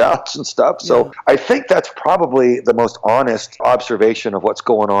into shootouts and stuff? Yeah. So I think that's probably the most honest observation of what's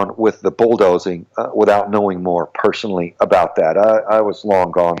going on with the bulldozing without knowing more personally about that. I was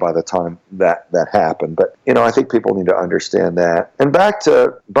long gone by the time that happened, but I think people need to understand that. And back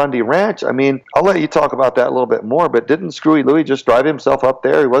to Bundy Ranch, I'll let you talk about that a little bit more, but didn't Screwy Louie just drive himself up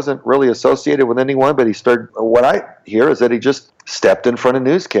there? He wasn't really associated with anyone, but he started, what I hear is that he just stepped in front of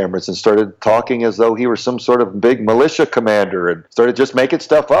news cameras and started talking as though he were some sort of big militia commander and started just making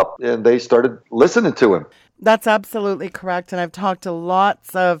stuff up, and they started listening to him. That's absolutely correct. And I've talked to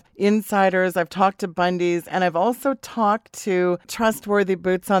lots of insiders. I've talked to Bundys, and I've also talked to trustworthy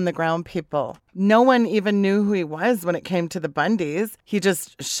boots on the ground people. No one even knew who he was when it came to the Bundys. He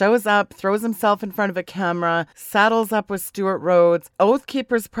just shows up, throws himself in front of a camera, saddles up with Stuart Rhodes. Oath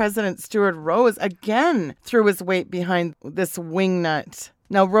Keepers President Stuart Rhodes again threw his weight behind this wingnut.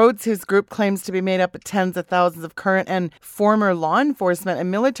 Now, Rhodes, whose group claims to be made up of tens of thousands of current and former law enforcement and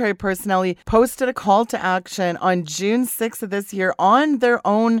military personnel, he posted a call to action on June 6th of this year on their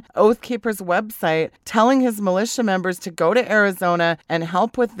own Oath Keepers website, telling his militia members to go to Arizona and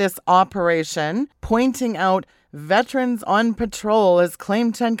help with this operation, pointing out Veterans on Patrol has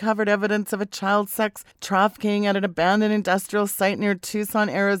claimed to uncovered evidence of a child sex trafficking at an abandoned industrial site near Tucson,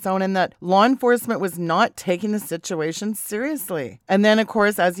 Arizona, and that law enforcement was not taking the situation seriously. And then, of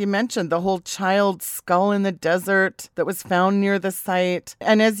course, as you mentioned, the whole child skull in the desert that was found near the site.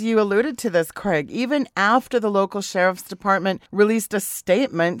 And as you alluded to this, Craig, even after the local sheriff's department released a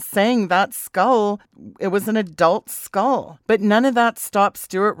statement saying that skull, it was an adult skull. But none of that stopped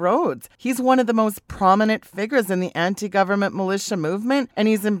Stuart Rhodes. He's one of the most prominent figures in the anti-government militia movement, and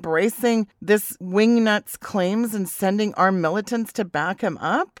he's embracing this wingnuts claims and sending armed militants to back him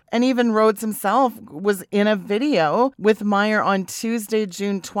up. And even Rhodes himself was in a video with Meyer on Tuesday,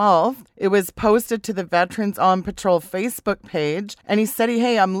 June 12th. It was posted to the Veterans on Patrol Facebook page, and he said,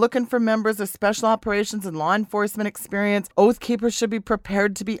 hey, I'm looking for members of special operations and law enforcement experience. Oath keepers should be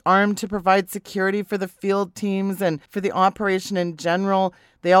prepared to be armed to provide security for the field teams and for the operation in general.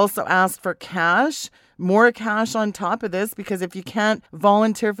 They also asked for cash, more cash on top of this, because if you can't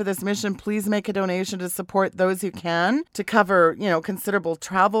volunteer for this mission, please make a donation to support those who can to cover, considerable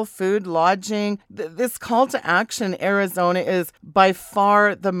travel, food, lodging. This call to action in Arizona is by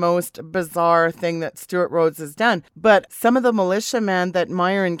far the most bizarre thing that Stuart Rhodes has done. But some of the militiamen that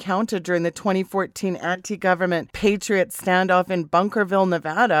Meyer encountered during the 2014 anti-government Patriot standoff in Bunkerville,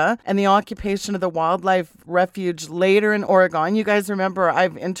 Nevada, and the occupation of the wildlife refuge later in Oregon. You guys remember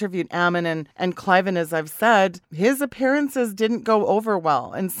I've interviewed Ammon and Cliven, as I've said. His appearances didn't go over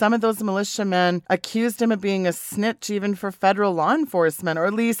well, and some of those militiamen accused him of being a snitch even for federal law enforcement, or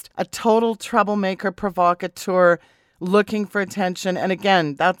at least a total troublemaker, provocateur, looking for attention. And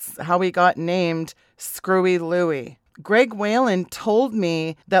again, that's how he got named Screwy Louie. Greg Whalen told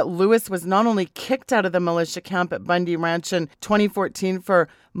me that Lewis was not only kicked out of the militia camp at Bundy Ranch in 2014 for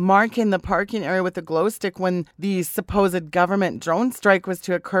marking the parking area with a glow stick when the supposed government drone strike was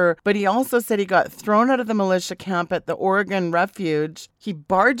to occur, but he also said he got thrown out of the militia camp at the Oregon Refuge. He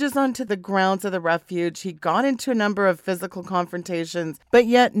barges onto the grounds of the refuge. He got into a number of physical confrontations, but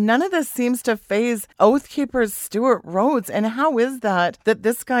yet none of this seems to faze Oath Keepers Stuart Rhodes. And how is that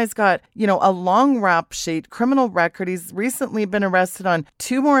this guy's got, a long rap sheet, criminal record. He's recently been arrested on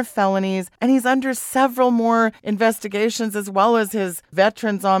 2 more felonies, and he's under several more investigations, as well as his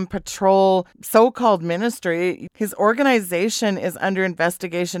Veterans on Patrol so-called ministry. His organization is under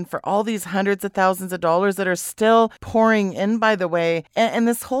investigation for all these hundreds of thousands of dollars that are still pouring in, by the way. And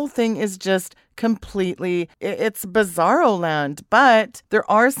this whole thing is just completely, it's bizarro land. But there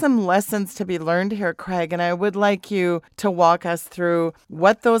are some lessons to be learned here, Craig, and I would like you to walk us through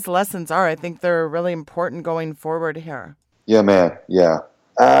what those lessons are. I think they're really important going forward here. Yeah, man. Yeah.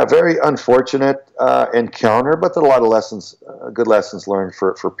 Very unfortunate encounter, but there are a lot of lessons, good lessons learned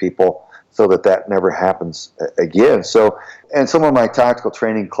for people so that never happens again. So, and some of my tactical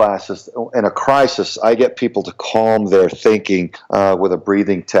training classes, in a crisis, I get people to calm their thinking with a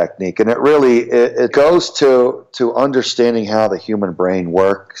breathing technique. And it goes to understanding how the human brain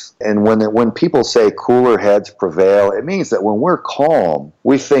works. And when people say cooler heads prevail, it means that when we're calm,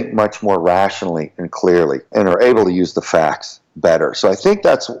 we think much more rationally and clearly and are able to use the facts better. So I think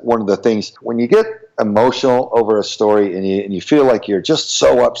that's one of the things, when you get emotional over a story and you feel like you're just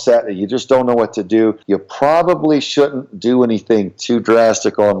so upset and you just don't know what to do, you probably shouldn't do anything too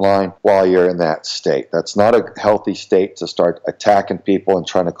drastic online while you're in that state. That's not a healthy state to start attacking people and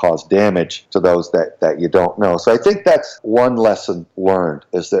trying to cause damage to those that you don't know. So I think that's one lesson learned,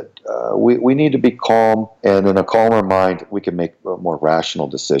 is that we need to be calm, and in a calmer mind, we can make more rational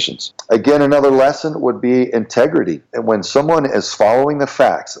decisions. Again, another lesson would be integrity. And when someone is following the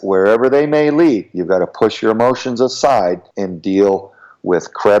facts, wherever they may lead, you've got to push your emotions aside and deal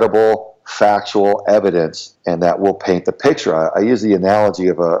with credible, factual evidence, and that will paint the picture. I use the analogy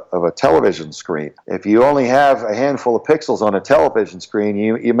of a television screen. If you only have a handful of pixels on a television screen,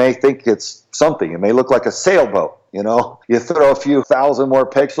 you may think it's something. It may look like a sailboat. You throw a few thousand more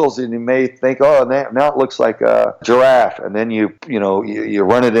pixels and you may think, oh, now it looks like a giraffe. And then you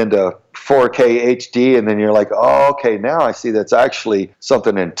run it into 4K HD, and then you're like, oh, okay, now I see that's actually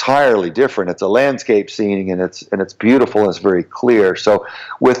something entirely different. It's a landscape scene, and it's beautiful and it's very clear. So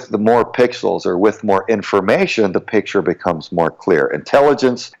with the more pixels or with more information, the picture becomes more clear.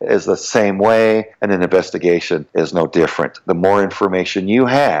 Intelligence is the same way, and an investigation is no different. The more information you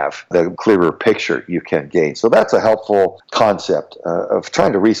have, the clearer picture you can gain. So that's a helpful concept of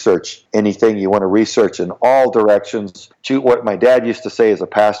trying to research anything. You want to research in all directions. What my dad used to say as a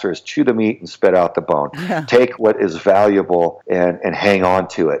pastor is chew the meat and spit out the bone. Yeah. Take what is valuable and hang on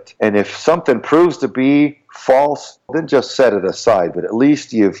to it. And if something proves to be false, then just set it aside. But at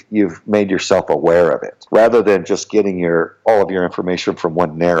least you've made yourself aware of it, rather than just getting all of your information from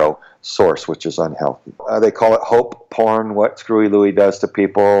one narrow source, which is unhealthy. They call it hope porn, what Screwy Louie does to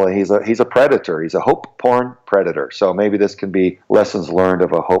people. And he's a predator. He's a hope porn predator. So maybe this can be lessons learned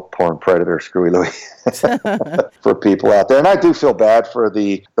of a hope porn predator, Screwy Louie, for people out there. And I do feel bad for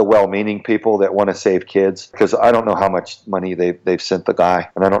the well-meaning people that want to save kids, because I don't know how much money they've sent the guy,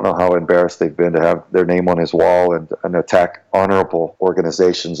 and I don't know how embarrassed they've been to have their name on his wall and attack honorable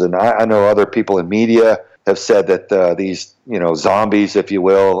organizations. And I know other people in media have said that these, zombies, if you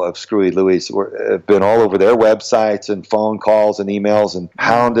will, of Screwy Louie's have been all over their websites and phone calls and emails and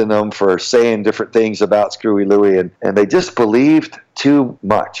hounding them for saying different things about Screwy Louie, and they just believed too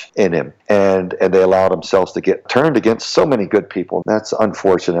much in him, and they allowed themselves to get turned against so many good people. That's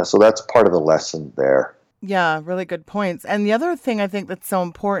unfortunate. So that's part of the lesson there. Yeah, really good points. And the other thing I think that's so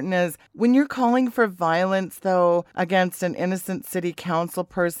important is when you're calling for violence, though, against an innocent city council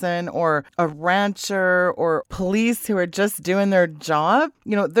person or a rancher or police who are just doing their job,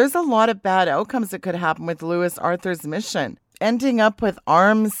 there's a lot of bad outcomes that could happen with Lewis Arthur's mission. Ending up with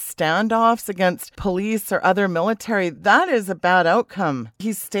arms standoffs against police or other military, that is a bad outcome.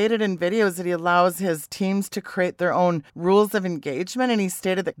 He stated in videos that he allows his teams to create their own rules of engagement, and he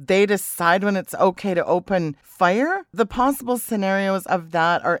stated that they decide when it's okay to open fire. The possible scenarios of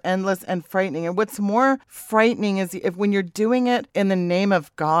that are endless and frightening. And what's more frightening is if when you're doing it in the name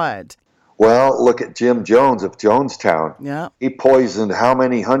of God. Well, look at Jim Jones of Jonestown. Yeah. He poisoned how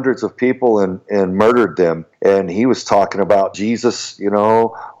many hundreds of people and murdered them. And he was talking about Jesus,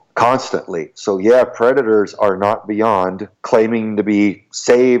 constantly. So yeah, predators are not beyond claiming to be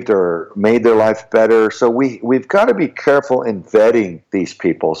saved or made their life better. So we've got to be careful in vetting these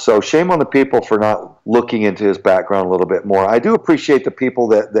people. So shame on the people for not looking into his background a little bit more. I do appreciate the people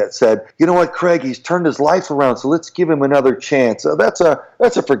that said, you know what, Craig, he's turned his life around, so let's give him another chance. That's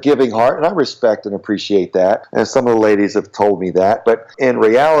a forgiving heart, and I respect and appreciate that. And some of the ladies have told me that. But in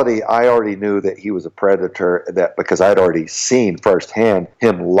reality, I already knew that he was a predator, because I'd already seen firsthand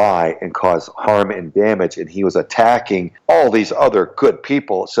him lie and cause harm and damage, and he was attacking all these other good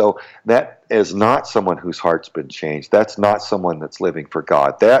people. So that is not someone whose heart's been changed. That's not someone that's living for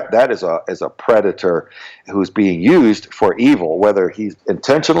God. That is a predator who's being used for evil, whether he's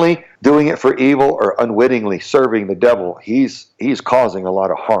intentionally doing it for evil or unwittingly serving the devil. He's causing a lot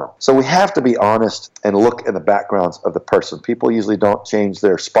of harm. So we have to be honest and look in the backgrounds of the person. People usually don't change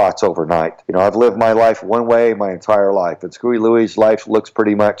their spots overnight. I've lived my life one way my entire life, and Screwy Louie's life looks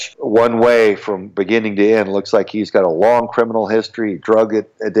pretty much one way from beginning to end. Looks like he's got a long criminal history, drug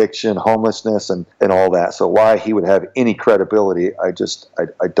addiction, homelessness, and all that. So why he would have any credibility, I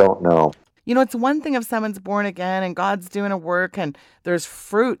don't know. It's one thing if someone's born again and God's doing a work and there's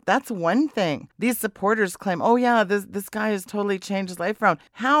fruit. That's one thing. These supporters claim, oh yeah, this guy has totally changed his life around.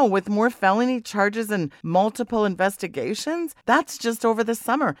 How? With more felony charges and multiple investigations? That's just over the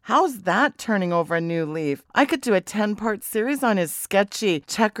summer. How's that turning over a new leaf? I could do a 10-part series on his sketchy,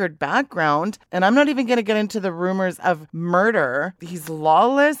 checkered background, and I'm not even going to get into the rumors of murder. He's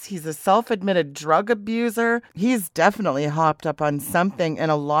lawless. He's a self-admitted drug abuser. He's definitely hopped up on something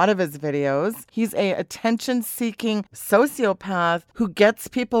in a lot of his videos. He's a attention-seeking sociopath who gets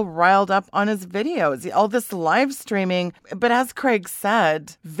people riled up on his videos. All this live streaming. But as Craig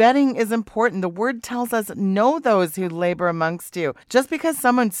said, vetting is important. The word tells us know those who labor amongst you. Just because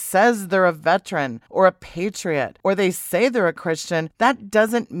someone says they're a veteran or a patriot or they say they're a Christian, that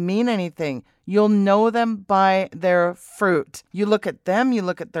doesn't mean anything. You'll know them by their fruit. You look at them, you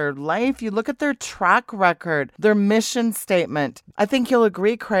look at their life, you look at their track record, their mission statement. I think you'll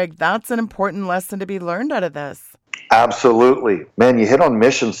agree, Craig, that's an important lesson to be learned out of this. Absolutely. Man, you hit on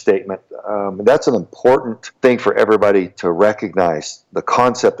mission statement. That's an important thing for everybody to recognize, the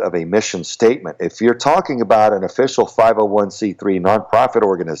concept of a mission statement. If you're talking about an official 501c3 nonprofit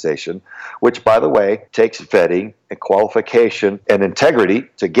organization, which, by the way, takes vetting and qualification and integrity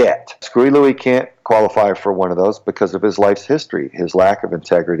to get. Screwy Louie can't qualify for one of those because of his life's history, his lack of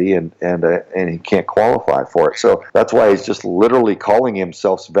integrity, and he can't qualify for it. So that's why he's just literally calling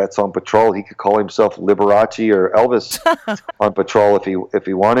himself Vets on Patrol. He could call himself Liberace or Elvis on patrol if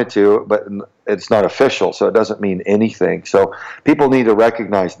he wanted to, but it's not official, so it doesn't mean anything. So people need to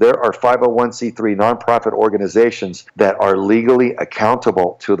recognize there are 501c3 nonprofit organizations that are legally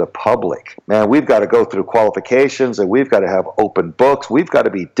accountable to the public. Man, we've got to go through qualifications, and we've got to have open books. We've got to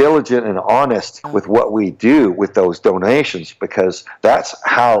be diligent and honest with what we do with those donations, because that's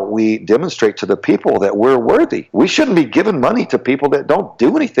how we demonstrate to the people that we're worthy. We shouldn't be giving money to people that don't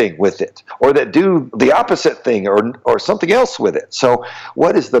do anything with it, or that do the opposite thing, or something else with it. So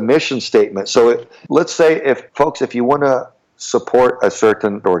what is the mission statement? So let's say if you want to support a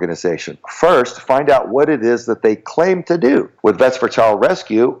certain organization. First, find out what it is that they claim to do. With Vets for Child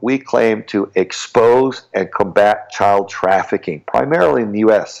Rescue, we claim to expose and combat child trafficking, primarily in the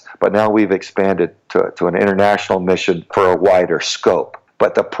U.S., but now we've expanded to an international mission for a wider scope.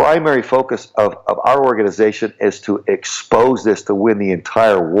 But the primary focus of our organization is to expose this, to win the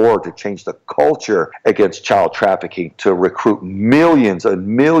entire war, to change the culture against child trafficking, to recruit millions and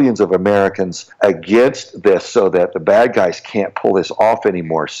millions of Americans against this so that the bad guys can't pull this off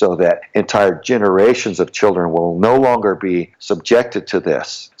anymore, so that entire generations of children will no longer be subjected to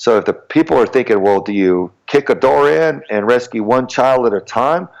this. So if the people are thinking, well, do you kick a door in and rescue one child at a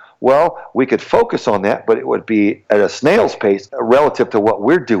time? Well, we could focus on that, but it would be at a snail's pace relative to what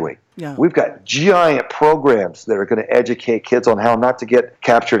we're doing. Yeah. We've got giant programs that are going to educate kids on how not to get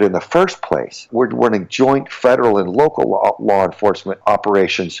captured in the first place. We're running joint federal and local law enforcement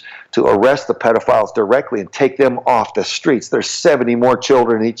operations to arrest the pedophiles directly and take them off the streets. There's 70 more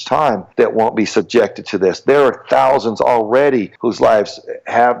children each time that won't be subjected to this. There are thousands already whose lives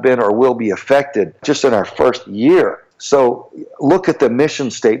have been or will be affected just in our first year. So look at the mission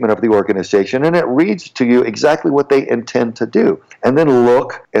statement of the organization, and it reads to you exactly what they intend to do. And then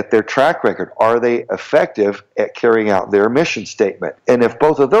look at their track record. Are they effective at carrying out their mission statement? And if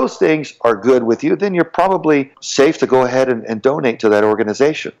both of those things are good with you, then you're probably safe to go ahead and donate to that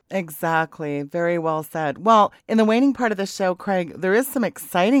organization. Exactly. Very well said. Well, in the waning part of the show, Craig, there is some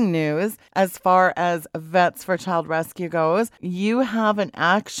exciting news as far as Vets for Child Rescue goes. You have an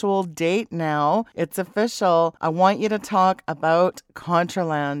actual date now. It's official. I want you to talk about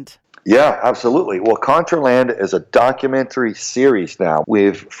Contraland. Yeah, absolutely. Well, Contraland is a documentary series now.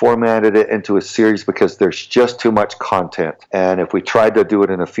 We've formatted it into a series because there's just too much content. And if we tried to do it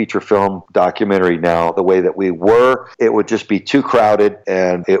in a feature film documentary now, the way that we were, it would just be too crowded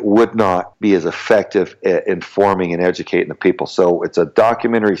and it would not be as effective at informing and educating the people. So it's a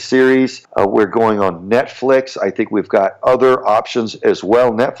documentary series. We're going on Netflix. I think we've got other options as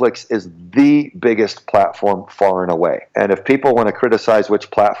well. Netflix is the biggest platform far and away. And if people want to criticize which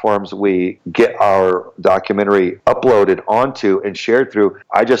platforms we get our documentary uploaded onto and shared through,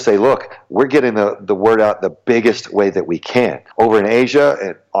 I just say, look, we're getting the word out the biggest way that we can. Over in Asia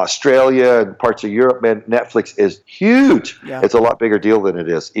and Australia and parts of Europe, man, Netflix is huge. Yeah. It's a lot bigger deal than it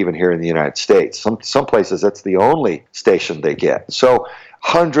is even here in the United States. Some places that's the only station they get. So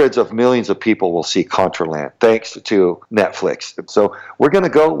hundreds of millions of people will see Contraland thanks to Netflix. So we're going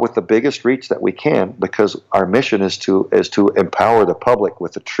to go with the biggest reach that we can because our mission is to empower the public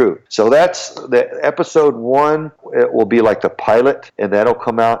with the truth. So that's the episode 1. It will be like the pilot, and that'll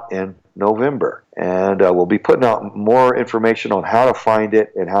come out in November. And we'll be putting out more information on how to find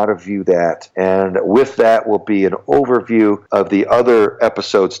it and how to view that. And with that will be an overview of the other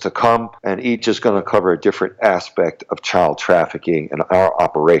episodes to come, and each is going to cover a different aspect of child trafficking and our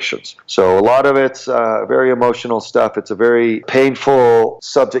operations. So a lot of it's very emotional stuff. It's a very painful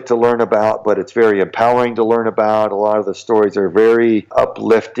subject to learn about, but it's very empowering to learn about. A lot of the stories are very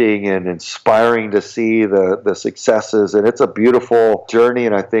uplifting and inspiring to see the successes, and it's a beautiful journey,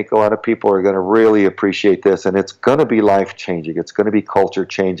 and I think a lot of people are going to really appreciate this, and it's going to be life-changing. It's going to be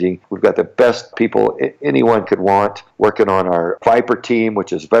culture-changing. We've got the best people anyone could want working on our Viper team,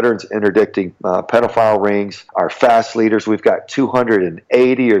 which is Veterans Interdicting Pedophile Rings. Our fast leaders, we've got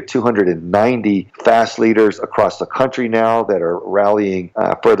 280 or 290 fast leaders across the country now that are rallying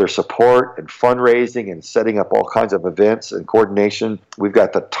further support and fundraising and setting up all kinds of events and coordination. We've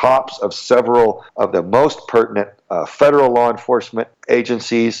got the tops of several of the most pertinent federal law enforcement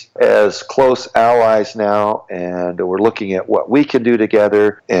agencies as close allies now, and we're looking at what we can do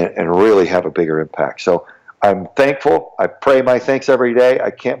together and really have a bigger impact. So I'm thankful. I pray my thanks every day. I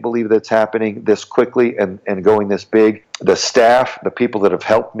can't believe that's happening this quickly and going this big. The staff, the people that have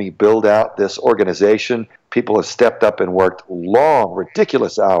helped me build out this organization, people have stepped up and worked long,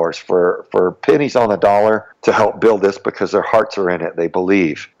 ridiculous hours for pennies on the dollar to help build this because their hearts are in it. They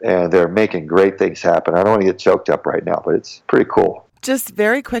believe, and they're making great things happen. I don't want to get choked up right now, but it's pretty cool. Just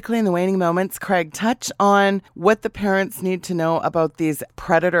very quickly in the waning moments, Craig, touch on what the parents need to know about these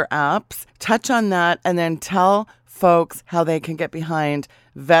predator apps. Touch on that, and then tell folks how they can get behind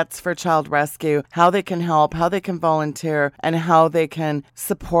Vets for Child Rescue, how they can help, how they can volunteer, and how they can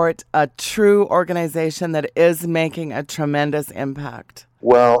support a true organization that is making a tremendous impact.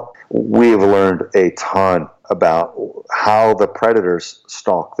 Well, we've learned a ton about how the predators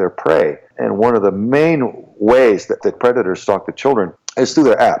stalk their prey. And one of the main ways that the predators stalk the children is through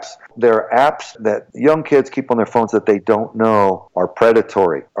their apps. There are apps that young kids keep on their phones that they don't know are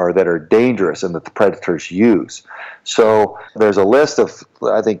predatory or that are dangerous and that the predators use. So there's a list of,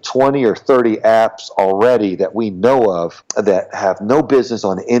 I think, 20 or 30 apps already that we know of that have no business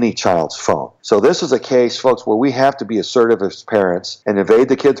on any child's phone. So this is a case, folks, where we have to be assertive as parents and invade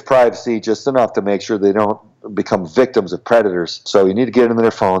the kids' privacy just enough to make sure they don't become victims of predators. So you need to get into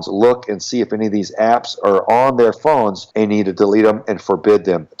their phones, look and see if any of these apps are on their phones, and you need to delete them and forbid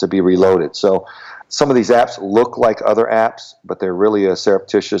them to be reloaded. So some of these apps look like other apps, but they're really a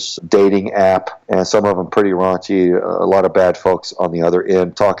surreptitious dating app, and some of them pretty raunchy. A lot of bad folks on the other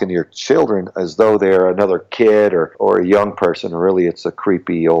end talking to your children as though they're another kid or a young person. Really, it's a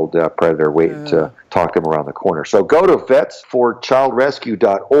creepy old predator waiting to talk to them around the corner. So go to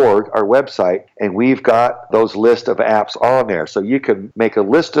vetsforchildrescue.org, our website, and we've got those list of apps on there. So you can make a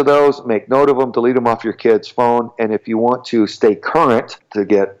list of those, make note of them, delete them off your kid's phone, and if you want to stay current to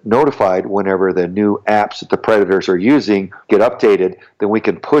get notified whenever the new apps that the predators are using get updated, then we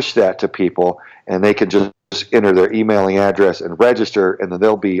can push that to people, and they can just enter their emailing address and register, and then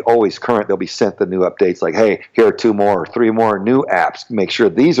they'll be always current. They'll be sent the new updates like, hey, here are 2 more or 3 more new apps. Make sure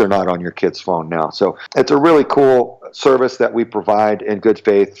these are not on your kid's phone now. So it's a really cool service that we provide in good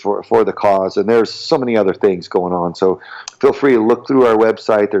faith for the cause, and there's so many other things going on. So feel free to look through our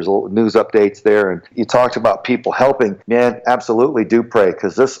website. There's news updates there, and you talked about people helping. Man, absolutely do pray,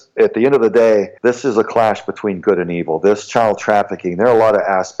 because this, at the end of the day, this is a clash between good and evil. This child trafficking, there are a lot of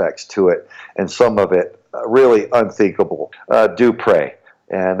aspects to it, and some of it really unthinkable. Do pray.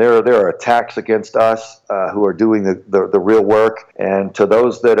 And there are attacks against us who are doing the real work. And to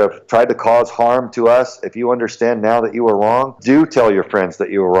those that have tried to cause harm to us, if you understand now that you were wrong, do tell your friends that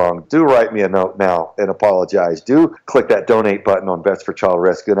you were wrong. Do write me a note now and apologize. Do click that donate button on Vets for Child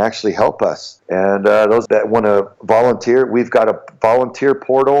Rescue and actually help us. And those that want to volunteer, we've got a volunteer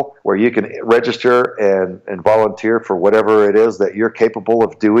portal where you can register and volunteer for whatever it is that you're capable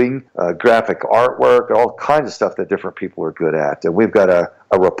of doing, graphic artwork, all kinds of stuff that different people are good at. And we've got a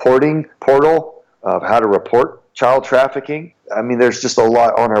reporting portal of how to report child trafficking. I mean, there's just a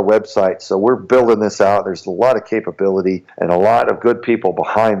lot on our website, so we're building this out. There's a lot of capability and a lot of good people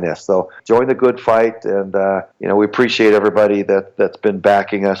behind this. So join the good fight, and we appreciate everybody that's been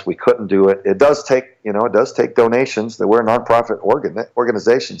backing us. We couldn't do it. It does take donations. That we're a nonprofit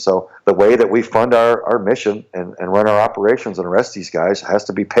organization, so the way that we fund our mission and run our operations and arrest these guys has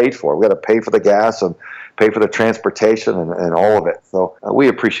to be paid for. We got to pay for the gas and pay for the transportation and all of it. So we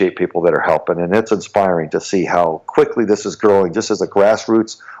appreciate people that are helping, and it's inspiring to see how quickly this is growing just as a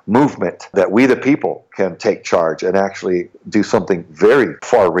grassroots movement, that we the people can take charge and actually do something very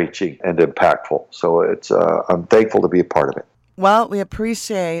far-reaching and impactful. So I'm thankful to be a part of it. Well, we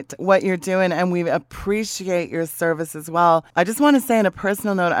appreciate what you're doing, and we appreciate your service as well. I just want to say on a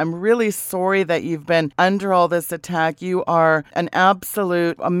personal note, I'm really sorry that you've been under all this attack. You are an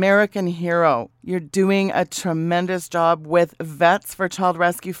absolute American hero. You're doing a tremendous job with Vets for Child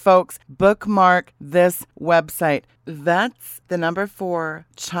Rescue. Folks, bookmark this website. Vets, the number 4,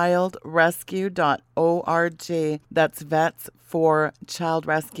 childrescue.org. That's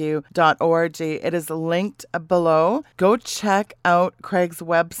vetsforchildrescue.org. It is linked below. Go check out Craig's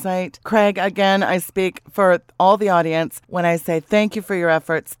website. Craig, again, I speak for all the audience when I say thank you for your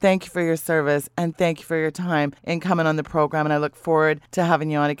efforts, thank you for your service, and thank you for your time in coming on the program. And I look forward to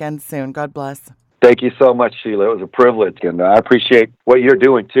having you on again soon. God bless. Thank you so much, Sheila. It was a privilege, and I appreciate what you're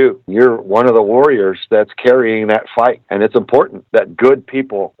doing, too. You're one of the warriors that's carrying that fight, and it's important that good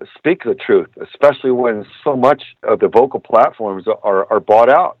people speak the truth, especially when so much of the vocal platforms are bought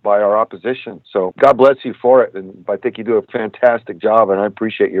out by our opposition. So God bless you for it, and I think you do a fantastic job, and I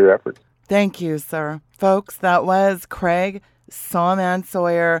appreciate your efforts. Thank you, sir. Folks, that was Craig Sawman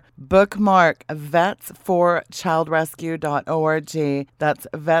Sawyer. Bookmark vetsforchildrescue.org. That's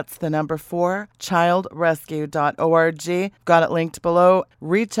vets, the number 4, childrescue.org. Got it linked below.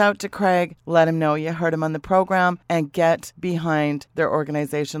 Reach out to Craig. Let him know you heard him on the program and get behind their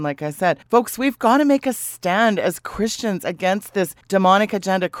organization. Like I said, folks, we've got to make a stand as Christians against this demonic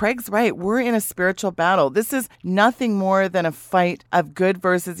agenda. Craig's right. We're in a spiritual battle. This is nothing more than a fight of good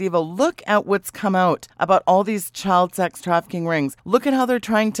versus evil. Look at what's come out about all these child sex trafficking rings. Look at how they're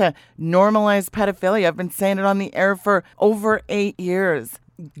trying to normalize pedophilia. I've been saying it on the air for over 8 years.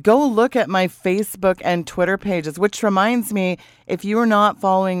 Go look at my Facebook and Twitter pages, which reminds me, if you are not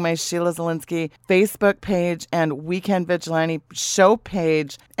following my Sheila Zielinski Facebook page and Weekend Vigilante show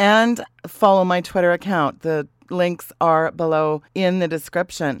page, and follow my Twitter account, the links are below in the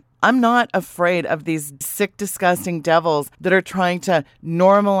description. I'm not afraid of these sick, disgusting devils that are trying to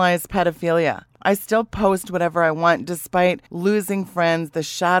normalize pedophilia. I still post whatever I want despite losing friends, the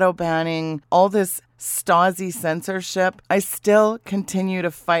shadow banning, all this Stasi censorship. I still continue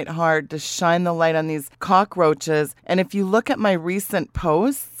to fight hard to shine the light on these cockroaches. And if you look at my recent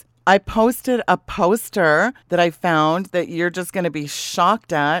posts, I posted a poster that I found that you're just going to be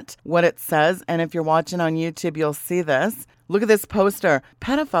shocked at what it says. And if you're watching on YouTube, you'll see this. Look at this poster.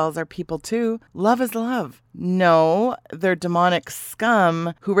 Pedophiles are people too. Love is love. No, they're demonic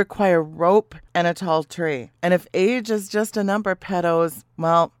scum who require rope and a tall tree. And if age is just a number, pedos,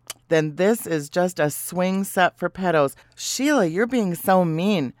 well, then this is just a swing set for pedos. Sheila, you're being so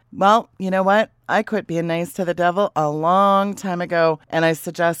mean. Well, you know what? I quit being nice to the devil a long time ago, and I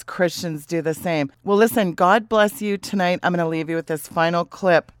suggest Christians do the same. Well, listen, God bless you tonight. I'm going to leave you with this final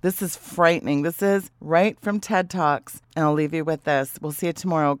clip. This is frightening. This is right from TED Talks, and I'll leave you with this. We'll see you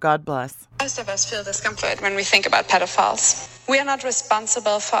tomorrow. God bless. Most of us feel discomfort when we think about pedophiles. We are not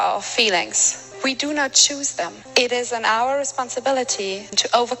responsible for our feelings. We do not choose them. It is our responsibility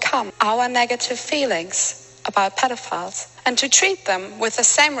to overcome our negative feelings about pedophiles and to treat them with the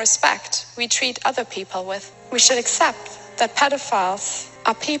same respect we treat other people with. We should accept that pedophiles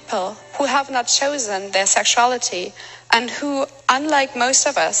are people who have not chosen their sexuality and who, unlike most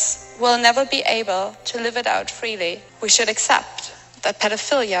of us, will never be able to live it out freely. We should accept that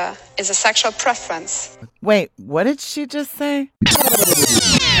pedophilia is a sexual preference. Wait, what did she just say?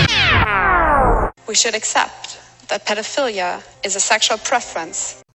 We should accept that pedophilia is a sexual preference.